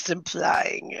was just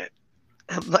implying it.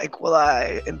 I'm like, well,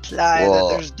 I imply Well,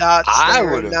 that there's dots I there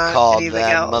would and have not called anything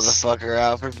that else. motherfucker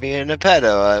out for being a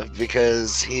pedo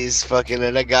because he's fucking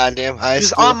in a goddamn high He was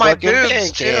school on my fucking boobs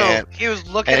band too. camp. He was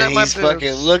looking And at my he's boobs.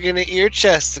 fucking looking at your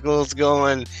testicles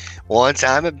going one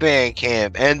time at band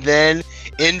camp and then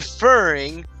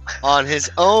inferring on his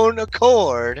own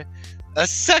accord a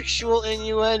sexual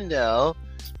innuendo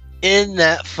in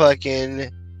that fucking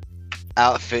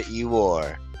outfit you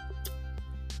wore.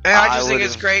 And I I just think it's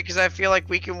would've- great because I feel like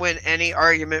we can win any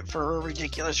argument for a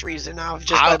ridiculous reason now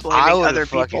just I by blaming would've other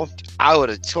fucking- people. I would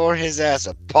have tore his ass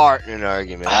apart in an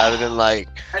argument. I would have been like,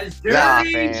 That is nah,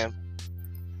 dirty. fam.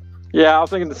 Yeah, I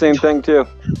was thinking the same thing too.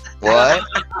 What?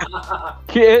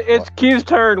 It's Q's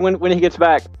turn when he gets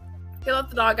back. He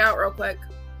let the dog out real quick.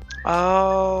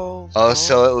 Oh. Oh,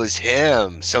 so it was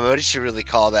him. Somebody should really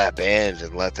call that band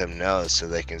and let them know so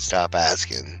they can stop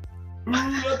asking. Who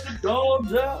let the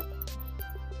dogs out?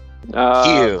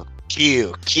 Q.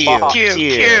 Q.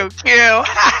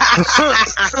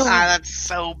 That's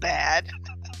so bad.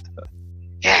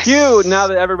 Yes. Q, now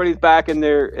that everybody's back in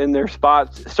their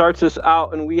spots, starts us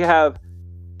out, and we have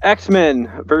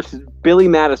X-Men versus Billy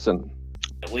Madison.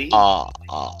 Billy? Ah.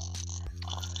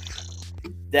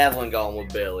 Definitely going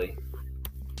with Billy.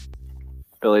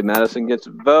 Billy Madison gets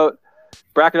a vote.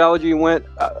 Bracketology went.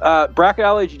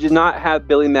 Bracketology did not have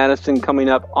Billy Madison coming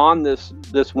up on this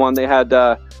one. They had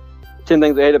 10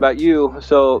 Things I Hate About You.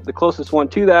 So the closest one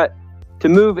to that to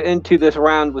move into this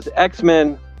round was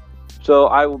X-Men. So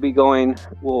I will be going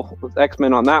with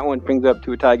X-Men on that one. Brings it up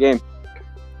to a tie game.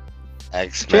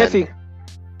 X-Men.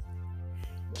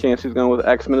 Chancey's going with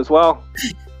X-Men as well.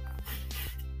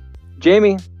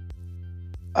 Jamie.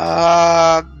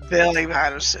 Billy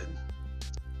Madison.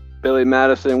 Billy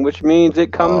Madison, which means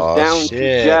it comes down to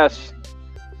Jess.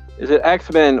 Is it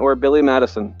X-Men or Billy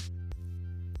Madison?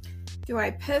 Do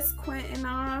I piss Quentin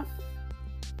off?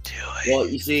 Well,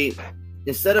 you see,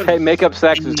 instead of Hey, makeup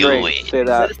sex is Do great. it. Say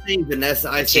that. instead of saying Vanessa,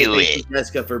 I say Do thank you, it.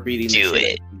 Jessica, for beating the Do shit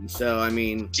it. out of me. So I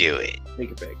mean, Do it.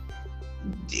 take it big.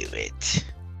 Do it.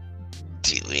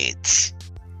 Do it.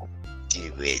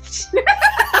 Do it.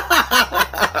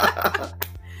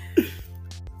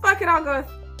 Fuck it, I'll go with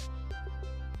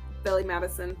Billy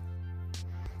Madison.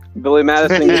 Billy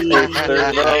Madison gets his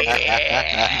third vote.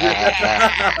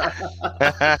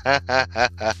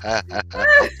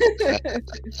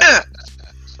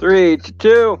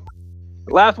 3-2.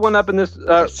 Last one up in this.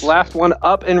 Last one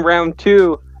up in round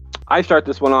 2. I start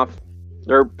this one off.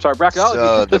 Or sorry, Bracketology So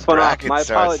starts the this one off. bracket My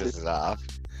starts apologies. this off.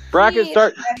 Bracket Yeah,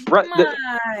 start. come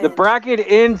The on. bracket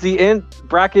ends.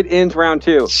 Bracket ends round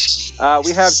 2.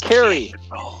 We have Carrie.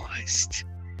 Christ.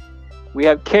 We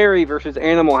have Carrie versus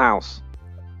Animal House.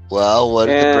 Well, what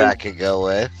did the And- bracket go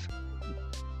with?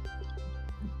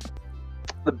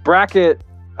 The bracket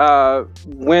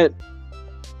went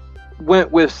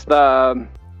with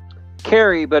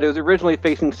Carrie, but it was originally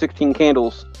facing 16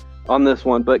 Candles on this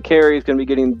one. But Carrie's going to be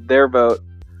getting their vote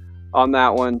on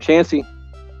that one. Chancey,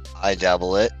 I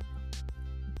double it.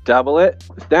 double it.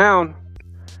 It's down.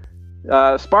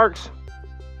 Sparks.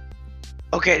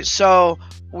 Okay, so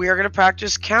we are gonna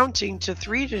practice counting to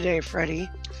 3 today, Freddy.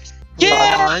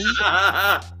 Yeah! 1,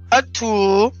 a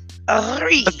 2, a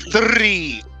 3.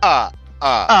 3. Yeah,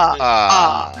 I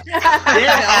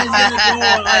was gonna go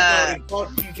on. I thought,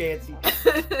 fuck you, Chancey.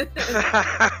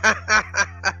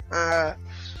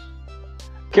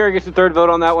 Carrie gets the third vote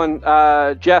on that one.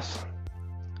 Jess.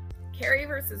 Carrie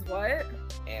versus what?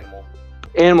 Animal.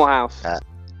 Animal House.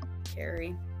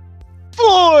 Carrie.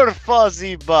 4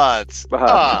 fuzzy butts.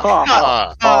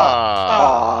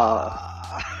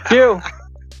 Q.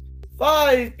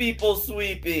 5 people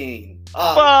sweeping.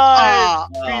 5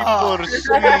 people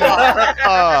sweet.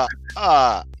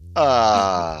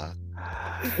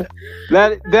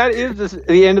 That is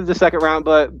the end of the second round,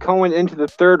 but going into the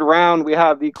third round, we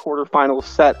have the quarterfinals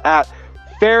set at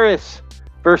Ferris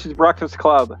versus Breakfast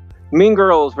Club, Mean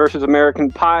Girls versus American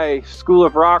Pie, School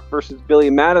of Rock versus Billy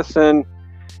Madison,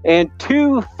 and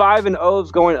two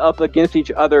 5-0s going up against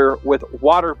each other with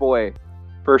Waterboy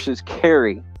versus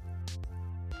Carrie.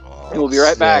 And we'll be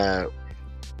right back.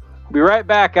 We'll be right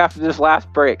back after this last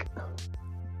break.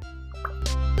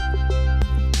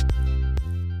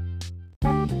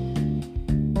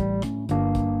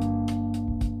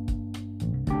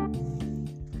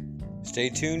 Stay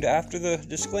tuned after the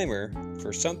disclaimer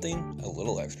for something a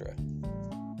little extra.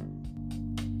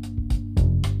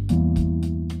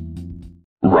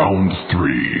 Round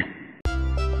 3.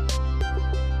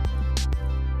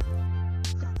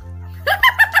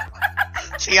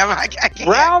 See, I can't.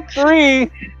 Round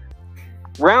 3.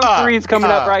 Round 3 is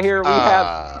coming up right here. We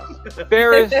have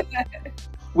Ferris.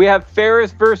 We have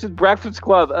Ferris versus Breakfast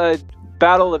Club, a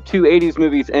battle of two 80s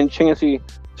movies, and Chancey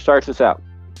starts us out.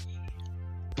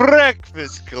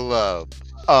 Breakfast Club.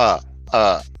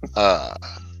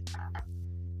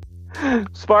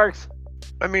 Sparks.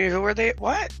 I mean, who are they?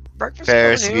 What? Breakfast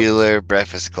Ferris Club? Who? Bueller,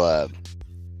 Breakfast Club.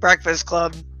 Breakfast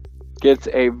Club. Gets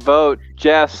a vote.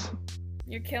 Jess.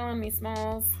 You're killing me,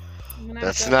 Smalls.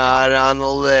 That's not on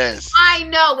the list. I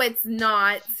know it's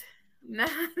not.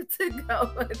 Not to go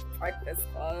with Breakfast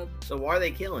Club. So why are they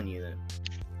killing you then?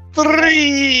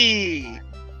 3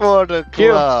 for the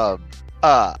club.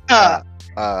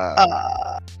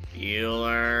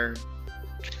 Bueller.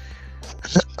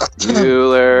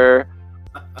 Bueller.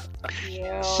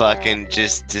 Fucking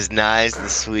just denies the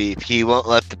sweep. He won't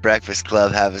let the Breakfast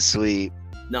Club have a sweep.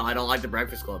 No, I don't like the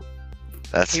Breakfast Club.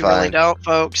 That's He fine. really don't,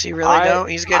 folks. He really don't.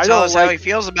 He's gonna tell us how he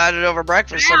feels about it over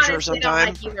breakfast, I'm sure, sometime. I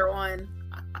don't like either one.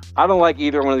 I don't like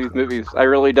either one of these movies. I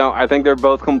really don't. I think they're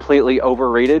both completely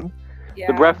overrated. Yeah.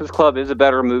 The Breakfast Club is a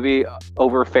better movie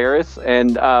over Ferris,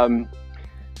 and I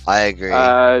agree.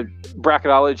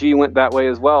 Bracketology went that way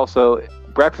as well. So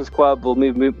Breakfast Club will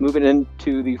moving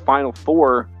into the final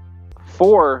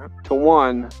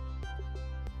 4-1.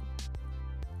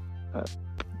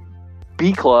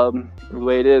 B Club, the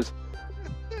way it is.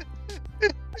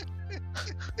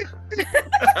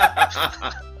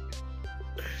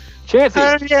 Chancey.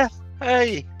 Yeah.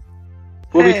 Hey.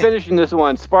 We'll be finishing this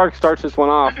one. Spark starts this one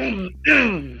off.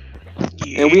 And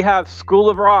we have School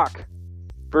of Rock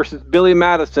versus Billy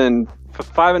Madison.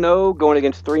 5-0 going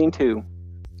against 3-2.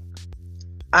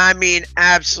 I mean,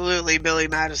 absolutely, Billy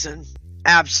Madison.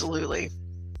 Absolutely.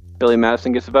 Billy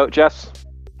Madison gets a vote. Jess.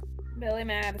 Billy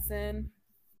Madison.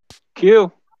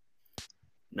 Q.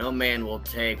 No man will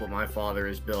take what my father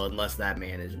has built unless that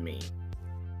man is me.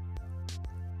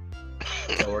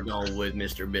 So we're going with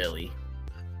Mr. Billy.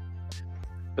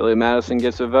 Billy Madison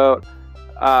gets a vote.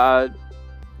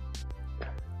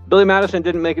 Billy Madison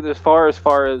didn't make it this far as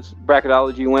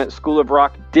Bracketology went. School of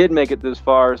Rock did make it this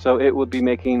far, so it would be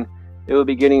getting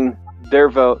their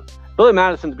vote. Billy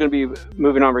Madison's going to be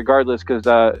moving on regardless because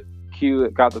Q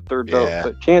got the third vote.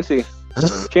 But Chancey,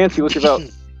 what's your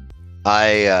vote?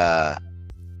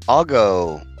 I'll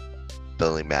go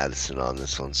Billy Madison on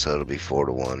this one, so it'll be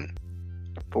 4-1.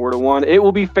 4-1. It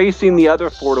will be facing the other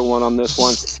 4-1 on this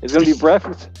one. It's going to be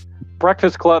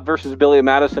Breakfast Club versus Billy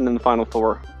Madison in the final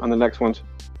 4 on the next ones.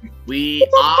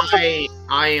 I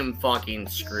am fucking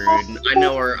screwed. I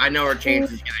know where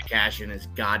Chance is gonna cash in his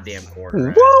goddamn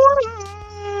quarter.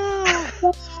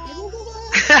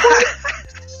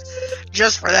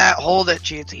 Just for that, hold it,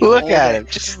 Chancey. Look at him.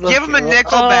 Just give him a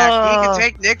nickel back. He can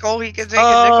take nickel. He can take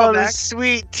a nickel back. The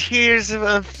sweet tears of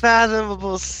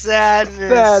unfathomable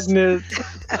sadness.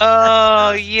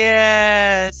 Oh,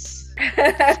 yes.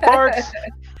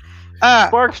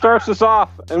 Sparks starts us off,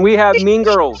 and we have Mean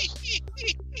Girls.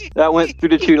 That went through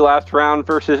the 2 last round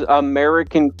versus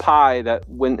American Pie that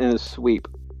went in a sweep.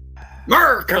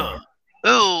 America!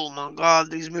 Oh my god,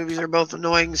 these movies are both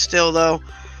annoying still, though.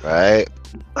 Right.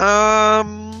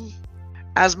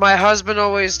 As my husband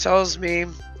always tells me,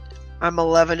 I'm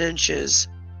 11 inches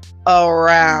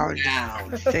around.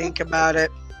 Think about it.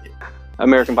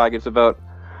 American Pie gets a vote.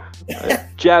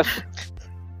 Jess.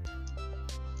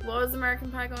 What was American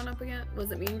Pie going up again?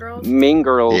 Was it Mean Girls? Mean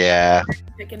Girls. Yeah.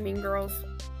 Picking Mean Girls.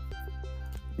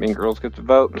 Mean Girls gets a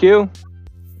vote. Q.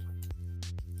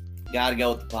 Gotta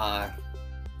go with the pie.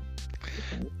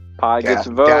 Pie gets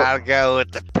a vote. Gotta go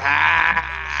with the pie.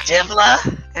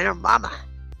 Stifler and her mama.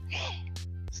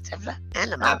 Stifler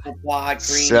and her mama. Apple pie, cream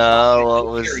So pie, what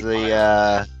was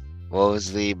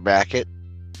cherry the bracket?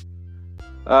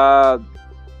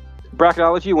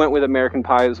 Bracketology went with American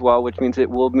Pie as well, which means it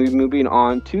will be moving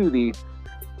on to the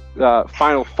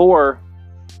final 4.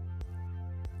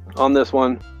 on this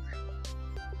one.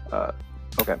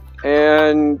 Okay.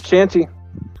 And Chancey,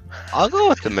 I'll go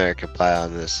with American Pie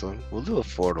on this one. We'll do a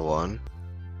 4-1.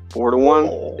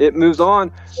 4-1. It moves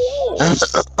on.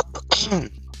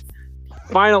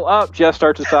 Final up, Jeff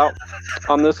starts us out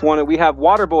on this one. And we have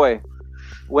Waterboy.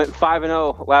 Went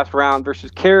 5-0 last round versus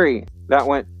Carrie. That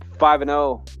went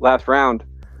 5-0 last round.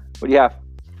 What do you have?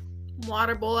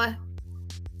 Waterboy.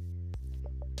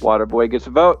 Waterboy gets a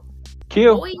vote.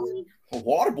 Q. Boy.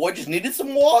 Waterboy just needed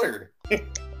some water.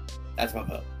 That's my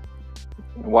vote.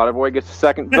 Waterboy gets a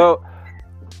second vote.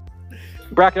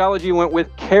 Bracketology went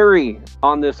with Carrie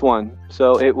on this one,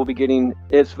 so it will be getting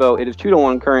its vote. It is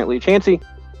 2-1 currently. Chancey?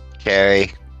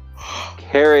 Carrie.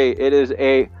 Carrie. It is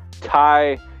a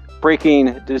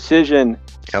tie-breaking decision.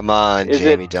 Come on, Is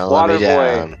Jamie, it don't let me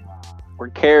Waterboy down. or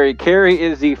Carrie? Carrie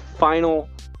is the final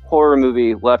horror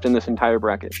movie left in this entire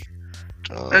bracket.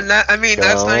 And that, I mean,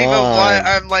 that's not even Come what on.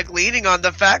 I'm like leaning on.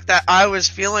 The fact that I was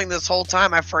feeling this whole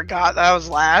time, I forgot that I was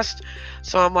last.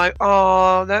 So I'm like,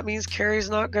 oh, that means Carrie's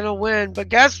not gonna win. But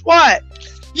guess what?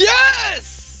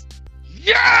 Yes!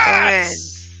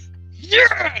 Yes!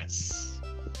 Yes!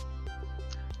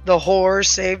 The horror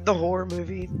saved the horror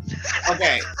movie.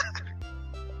 Okay.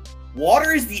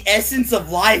 Water is the essence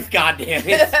of life,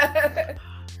 goddammit.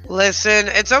 Listen,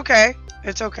 it's okay.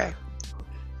 It's okay.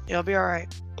 You'll be all right.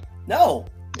 No,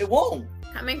 it won't.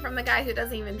 Coming from the guy who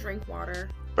doesn't even drink water.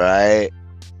 Right?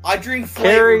 I drink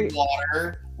Carrie- flavored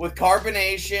water with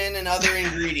carbonation and other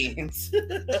ingredients.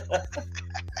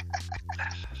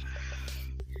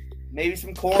 Maybe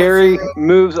some corn Carrie syrup.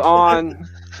 moves on.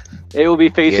 It will be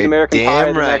facing You're American Pie damn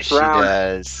in the right next she round.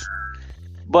 does.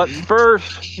 But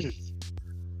first,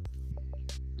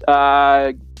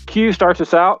 Q starts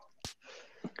us out.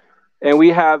 And we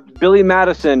have Billy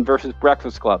Madison versus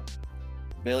Breakfast Club.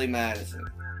 Billy Madison.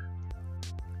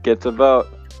 Gets a vote.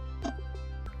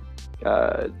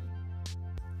 I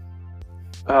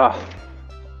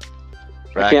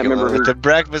can't remember with who. the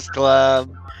Breakfast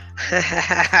Club.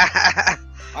 I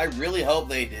really hope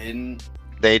they didn't.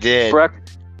 They did.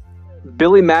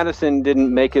 Billy Madison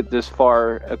didn't make it this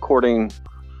far, according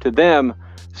to them.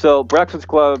 So Breakfast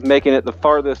Club, making it the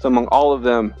farthest among all of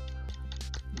them,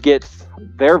 gets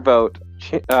their vote.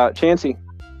 Chancey.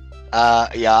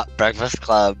 Yeah, Breakfast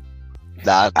Club.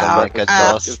 That's the record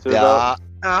Gets toast. their Yeah,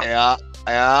 vote.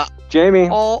 yeah. Jamie.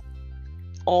 Oh.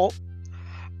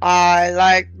 I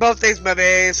like both these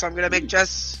movies, so I'm gonna make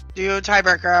Jess do a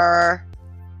tiebreaker.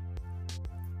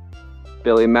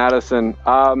 Billy Madison.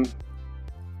 Are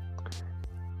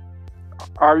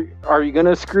you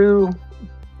gonna screw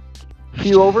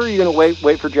Q over? Or are you gonna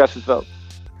wait for Jess's vote?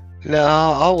 No,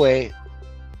 I'll wait.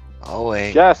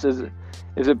 Jess, is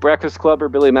it Breakfast Club or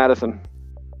Billy Madison?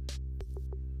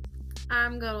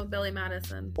 I'm going with Billy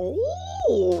Madison.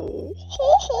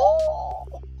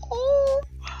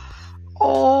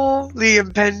 Oh, the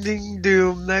impending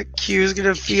doom that Q's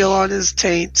gonna feel on his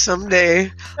taint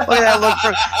someday. Look at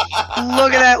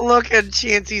that look in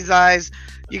Chancey's eyes.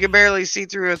 You can barely see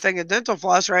through a thing of dental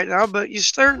floss right now, but you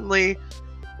certainly,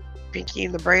 pinky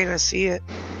in the brain, I see it.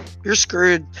 You're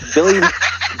screwed.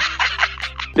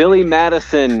 Billy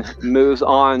Madison moves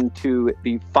on to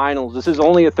the finals. This is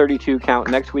only a 32 count.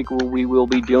 Next week we will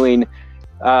be doing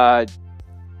school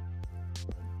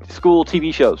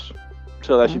TV shows.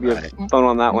 So that should be a fun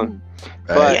on that one.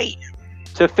 But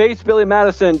to face Billy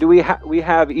Madison, do we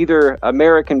have either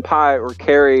American Pie or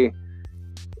Carrie?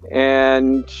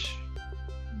 And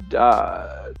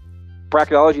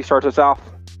Bracketology starts us off.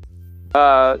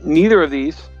 Neither of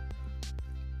these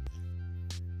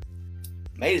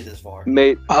Made it this far.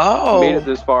 made it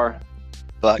this far.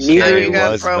 But Neither Carrie you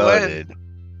got was throw voted.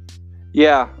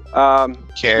 Yeah.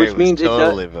 Carrie Which means was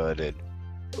totally voted.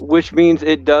 Which means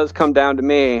it does come down to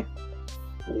me.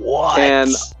 What? And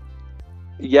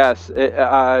yes,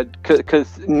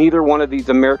 because neither one of these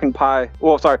American Pie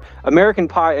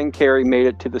and Carrie made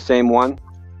it to the same one.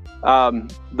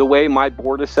 The way my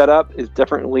board is set up is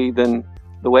differently than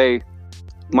the way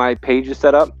my page is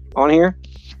set up on here.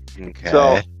 Okay.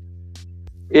 So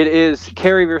it is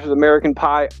Carrie versus American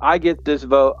Pie. I get this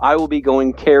vote. I will be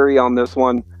going Carrie on this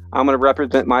one. I'm going to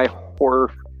represent my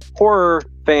horror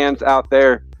fans out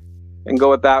there and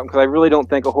go with that because I really don't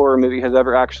think a horror movie has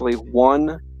ever actually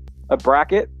won a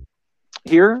bracket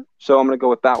here. So I'm going to go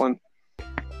with that one.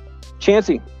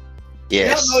 Chancey.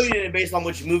 Yes. You're not voting it based on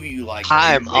which movie you like.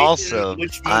 I'm You're basing also- it on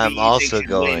which movie I'm you also think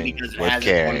should win going because it with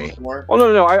hasn't won Carrie. before. Oh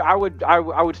no,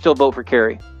 I would still vote for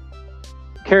Carrie.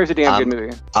 Carrie's a damn good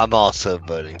movie. I'm also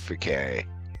voting for Carrie.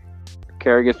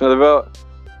 Carrie gets another vote.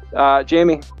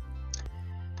 Jamie.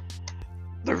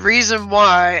 The reason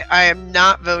why I am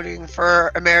not voting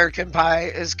for American Pie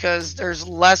is because there's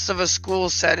less of a school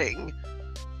setting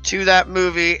to that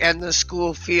movie and the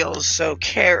school feels. So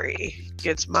Carrie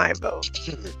gets my vote.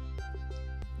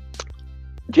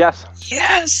 Jess.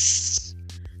 Yes!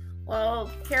 Well,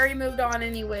 Carrie moved on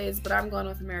anyways, but I'm going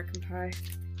with American Pie.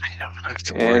 I don't have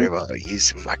to worry about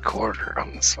using my quarter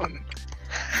on this one.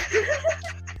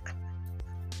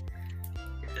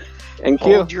 And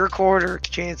Q. Hold your quarter,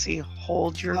 Chancey.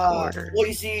 Hold your quarter. Well,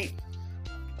 you see,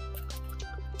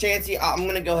 Chancey, I'm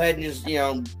gonna go ahead and just you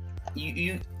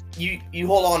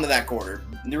hold on to that quarter.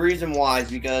 The reason why is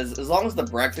because as long as the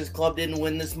Breakfast Club didn't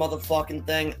win this motherfucking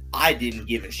thing, I didn't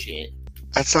give a shit.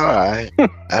 That's all right.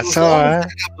 That's all right. I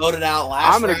voted out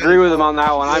last. I'm gonna agree with him on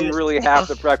that one. I'm really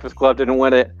happy the Breakfast Club didn't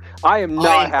win it. I am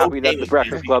not happy that the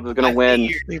Breakfast Club is gonna win.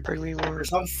 For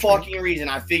some fucking reason,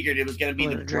 I figured it was gonna be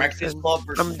the Breakfast Club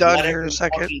versus I'm done here in a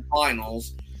second. fucking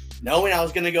finals. Knowing I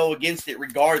was gonna go against it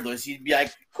regardless, he'd be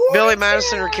like, Billy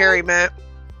Madison or Carrie, Matt?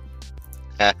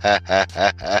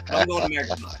 I'm going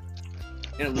American Pie.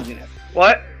 In a losing effort.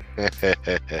 What?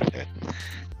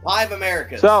 Pie of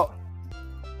America. So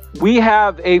we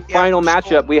have a final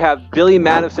matchup. We have Billy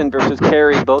Madison versus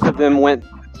Carrie. Both of them went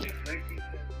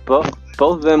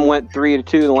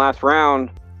 3-2 in the last round.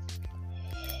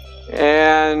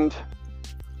 And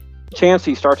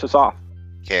Chancey starts us off.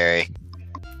 Carrie.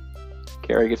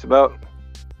 Carrie gets a vote.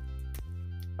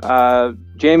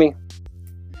 Jamie.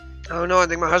 I don't know. I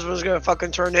think my husband's gonna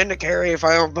fucking turn into Carrie if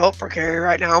I don't vote for Carrie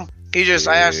right now. I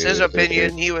asked his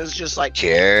opinion. He was just like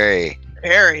Carrie.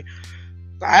 Carrie.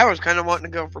 I was kind of wanting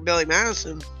to go for Billy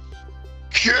Madison.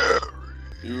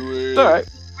 Carrie. All right.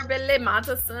 For Billy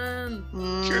Madison.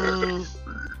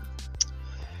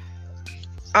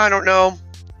 I don't know.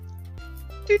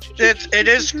 It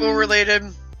is school related.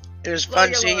 It is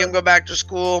fun seeing him go back to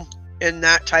school in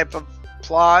that type of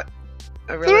plot.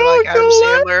 I really like Adam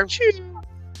Sandler.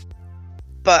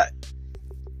 But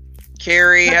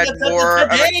Carrie had more of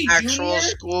an actual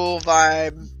school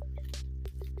vibe.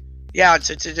 Yeah, it's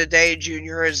a Today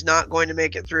Junior is not going to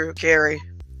make it through. Carrie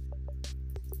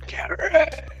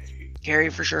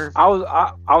for sure. I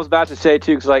was about to say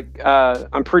too, because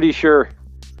I'm pretty sure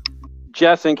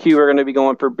Jess and Q are going to be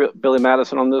going for Billy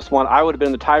Madison on this one. I would have been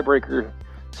in the tiebreaker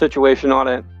situation on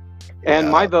it,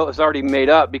 and my vote is already made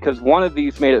up because one of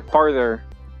these made it farther,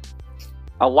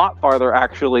 a lot farther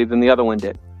actually than the other one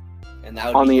did. And that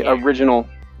would on be the original,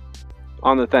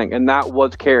 on the thing, and that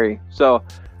was Carrie. So,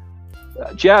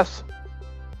 Jess.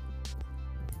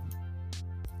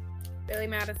 Billy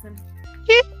Madison.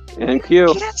 And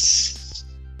Q. Yes.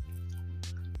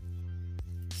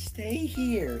 Stay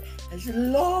here as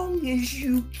long as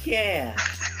you can.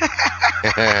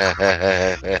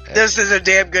 This is a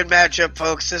damn good matchup,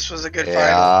 folks. This was a good final.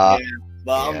 Yeah,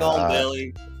 but I'm going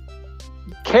Billy.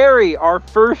 Carrie, our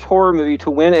first horror movie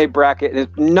to win a bracket, and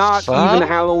it's not even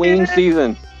Halloween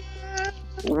season,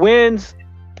 wins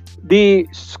the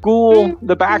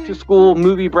back to school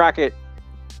movie bracket.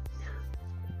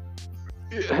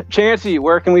 Chancey,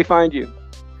 where can we find you?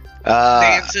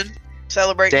 Dancing,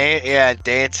 celebrating.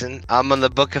 Dancing. I'm on the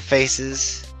Book of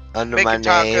Faces under Making my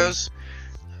name. tacos.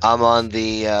 I'm on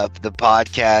the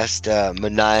podcast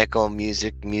Maniacal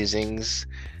Music Musings.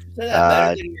 Say that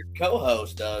better than your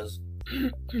co-host does.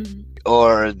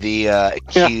 Or the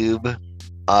Cube.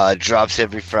 Drops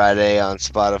every Friday on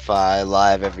Spotify,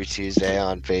 live every Tuesday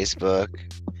on Facebook.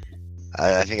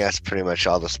 I think that's pretty much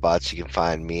all the spots you can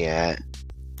find me at.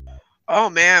 Oh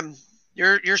man,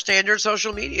 your standard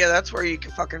social media. That's where you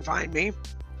can fucking find me.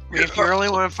 I mean, if you really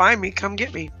want to find me, come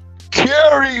get me.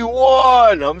 Carrie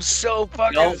won! I'm so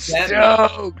fucking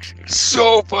stoked!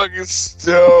 So fucking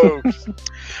stoked!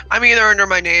 I'm either under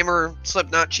my name or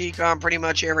Slipknot Chica on pretty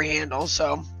much every handle.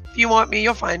 So if you want me,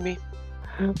 you'll find me.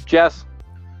 Jess.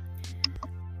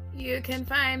 You can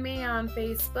find me on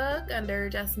Facebook under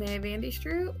Jessmay Vandy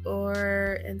Stroot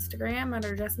or Instagram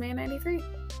under Jessmay93.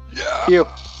 Yeah. You.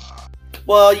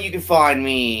 Well, you can find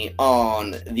me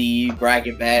on the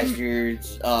Bracket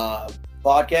Bastards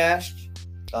podcast.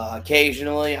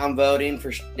 Occasionally, I'm voting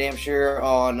for damn sure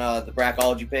on the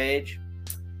Bracketolgy page.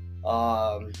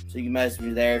 So you can message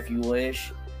me there if you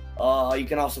wish. You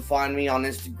can also find me on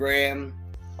Instagram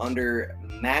under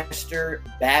Master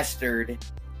Bastard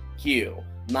Q.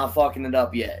 I'm not fucking it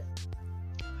up yet.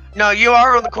 No, you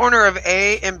are on the corner of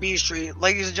A and B Street.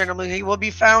 Ladies and gentlemen, he will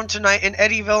be found tonight in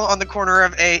Eddyville on the corner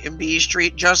of A and B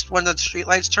Street. Just when the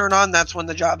streetlights turn on, that's when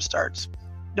the job starts.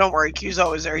 Don't worry, Q's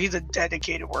always there. He's a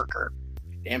dedicated worker.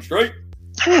 Damn straight.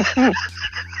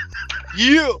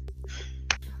 Yeah.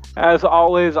 As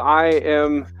always, I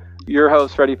am your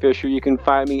host, Freddie Fisher. You can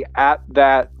find me at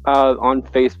that on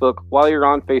Facebook. While you're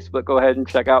on Facebook, go ahead and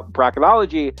check out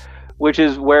Bracketolgy, which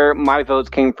is where my votes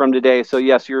came from today. So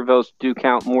yes, your votes do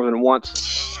count more than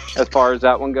once as far as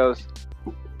that one goes.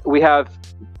 We have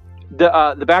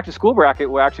the back to school bracket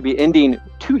will actually be ending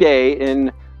today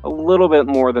in a little bit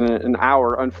more than an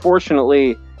hour.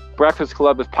 Unfortunately, Breakfast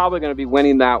Club is probably going to be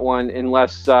winning that one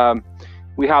unless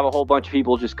we have a whole bunch of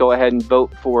people just go ahead and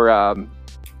vote for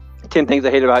 10 Things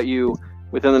I Hate About You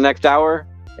within the next hour,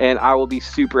 and I will be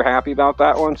super happy about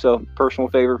that one. So personal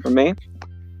favor from me.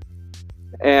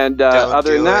 And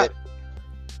other than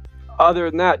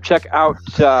that, check out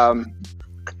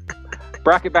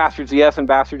Bracket Bastards. Yes, and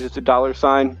Bastards is a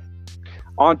 $.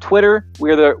 On Twitter,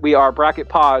 we are Bracket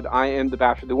Pod. I am the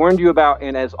bastard that warned you about,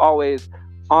 and as always,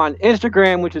 on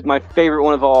Instagram, which is my favorite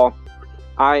one of all,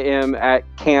 I am at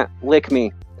Can't Lick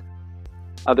Me.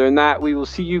 Other than that, we will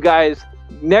see you guys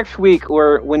next week,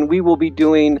 when we will be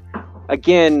doing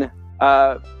again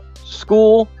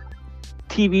school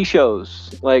TV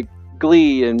shows like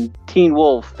Glee and Teen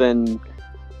Wolf and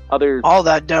other all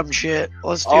that dumb shit.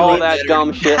 Let's do all it. that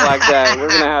dumb shit like that. We're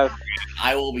gonna have.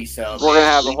 I will be so. We're gonna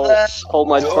have a whole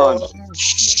much fun.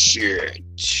 Shit.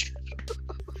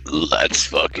 Let's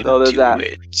fucking So there's do that.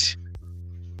 it.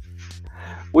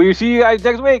 We'll see you guys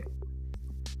next week.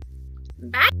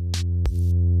 Bye.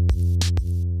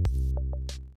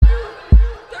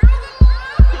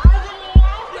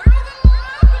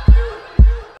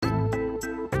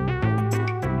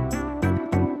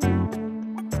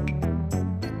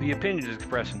 The opinions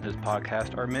expressed in this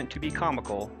podcast are meant to be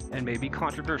comical and may be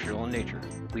controversial in nature.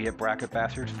 We at Bracket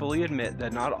Bastards fully admit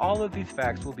that not all of these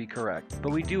facts will be correct,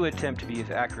 but we do attempt to be as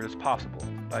accurate as possible.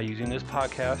 By using this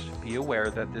podcast, be aware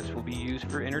that this will be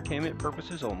used for entertainment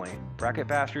purposes only. Bracket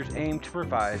Bastards aim to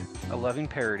provide a loving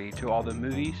parody to all the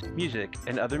movies, music,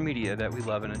 and other media that we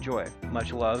love and enjoy.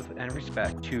 Much love and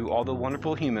respect to all the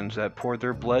wonderful humans that poured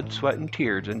their blood, sweat, and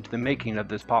tears into the making of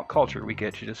this pop culture we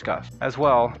get to discuss. As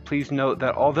well, please note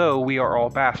that although we are all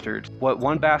bastards, what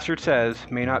one bastard says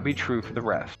may not be true for the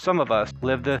rest. Some of us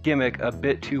live the gimmick a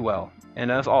bit too well. And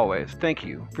as always, thank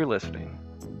you for listening.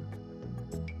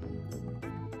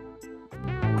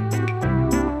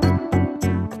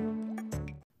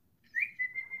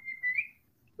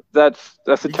 That's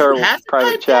a Did you terrible have to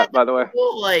private type chat, that? by the way.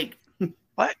 Well, like, No,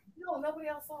 nobody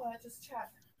else saw it. Just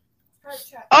chat. Private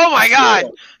chat. Oh my god!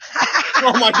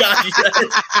 oh my god, you said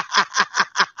it.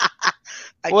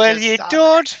 I Well, just you saw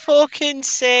don't fucking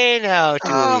say now, do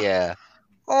Oh. ya?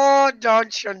 Oh,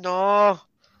 don't you know?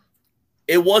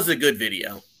 It was a good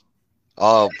video.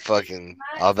 Oh, fucking!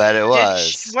 I'll bet it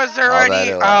was. Was there I'll bet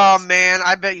any? it Oh was. man,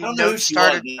 I bet I you don't know who notes she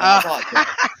started. was, I thought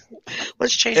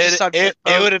Let's change the subject.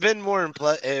 It would have been more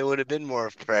it would have been more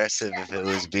impressive if it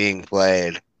was being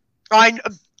played.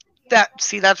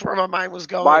 That's where my mind was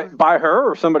going. By her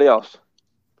or somebody else?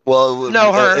 Well, it would,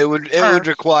 No, her. It would Her.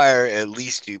 require at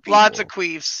least 2 people. Lots of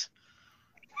queefs.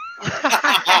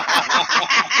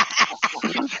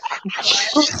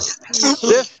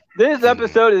 This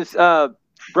episode is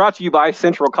brought to you by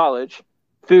Central College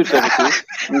Food Services.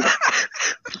 What'd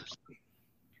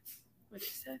you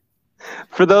say?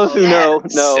 For those who know.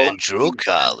 Central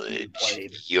College,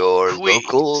 your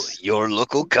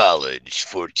local college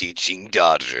for teaching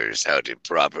daughters how to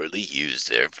properly use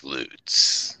their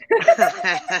flutes.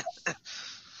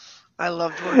 I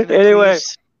loved working at Anyway.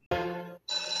 queefs.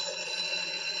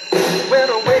 When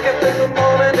I wake up in the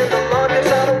morning in the laundry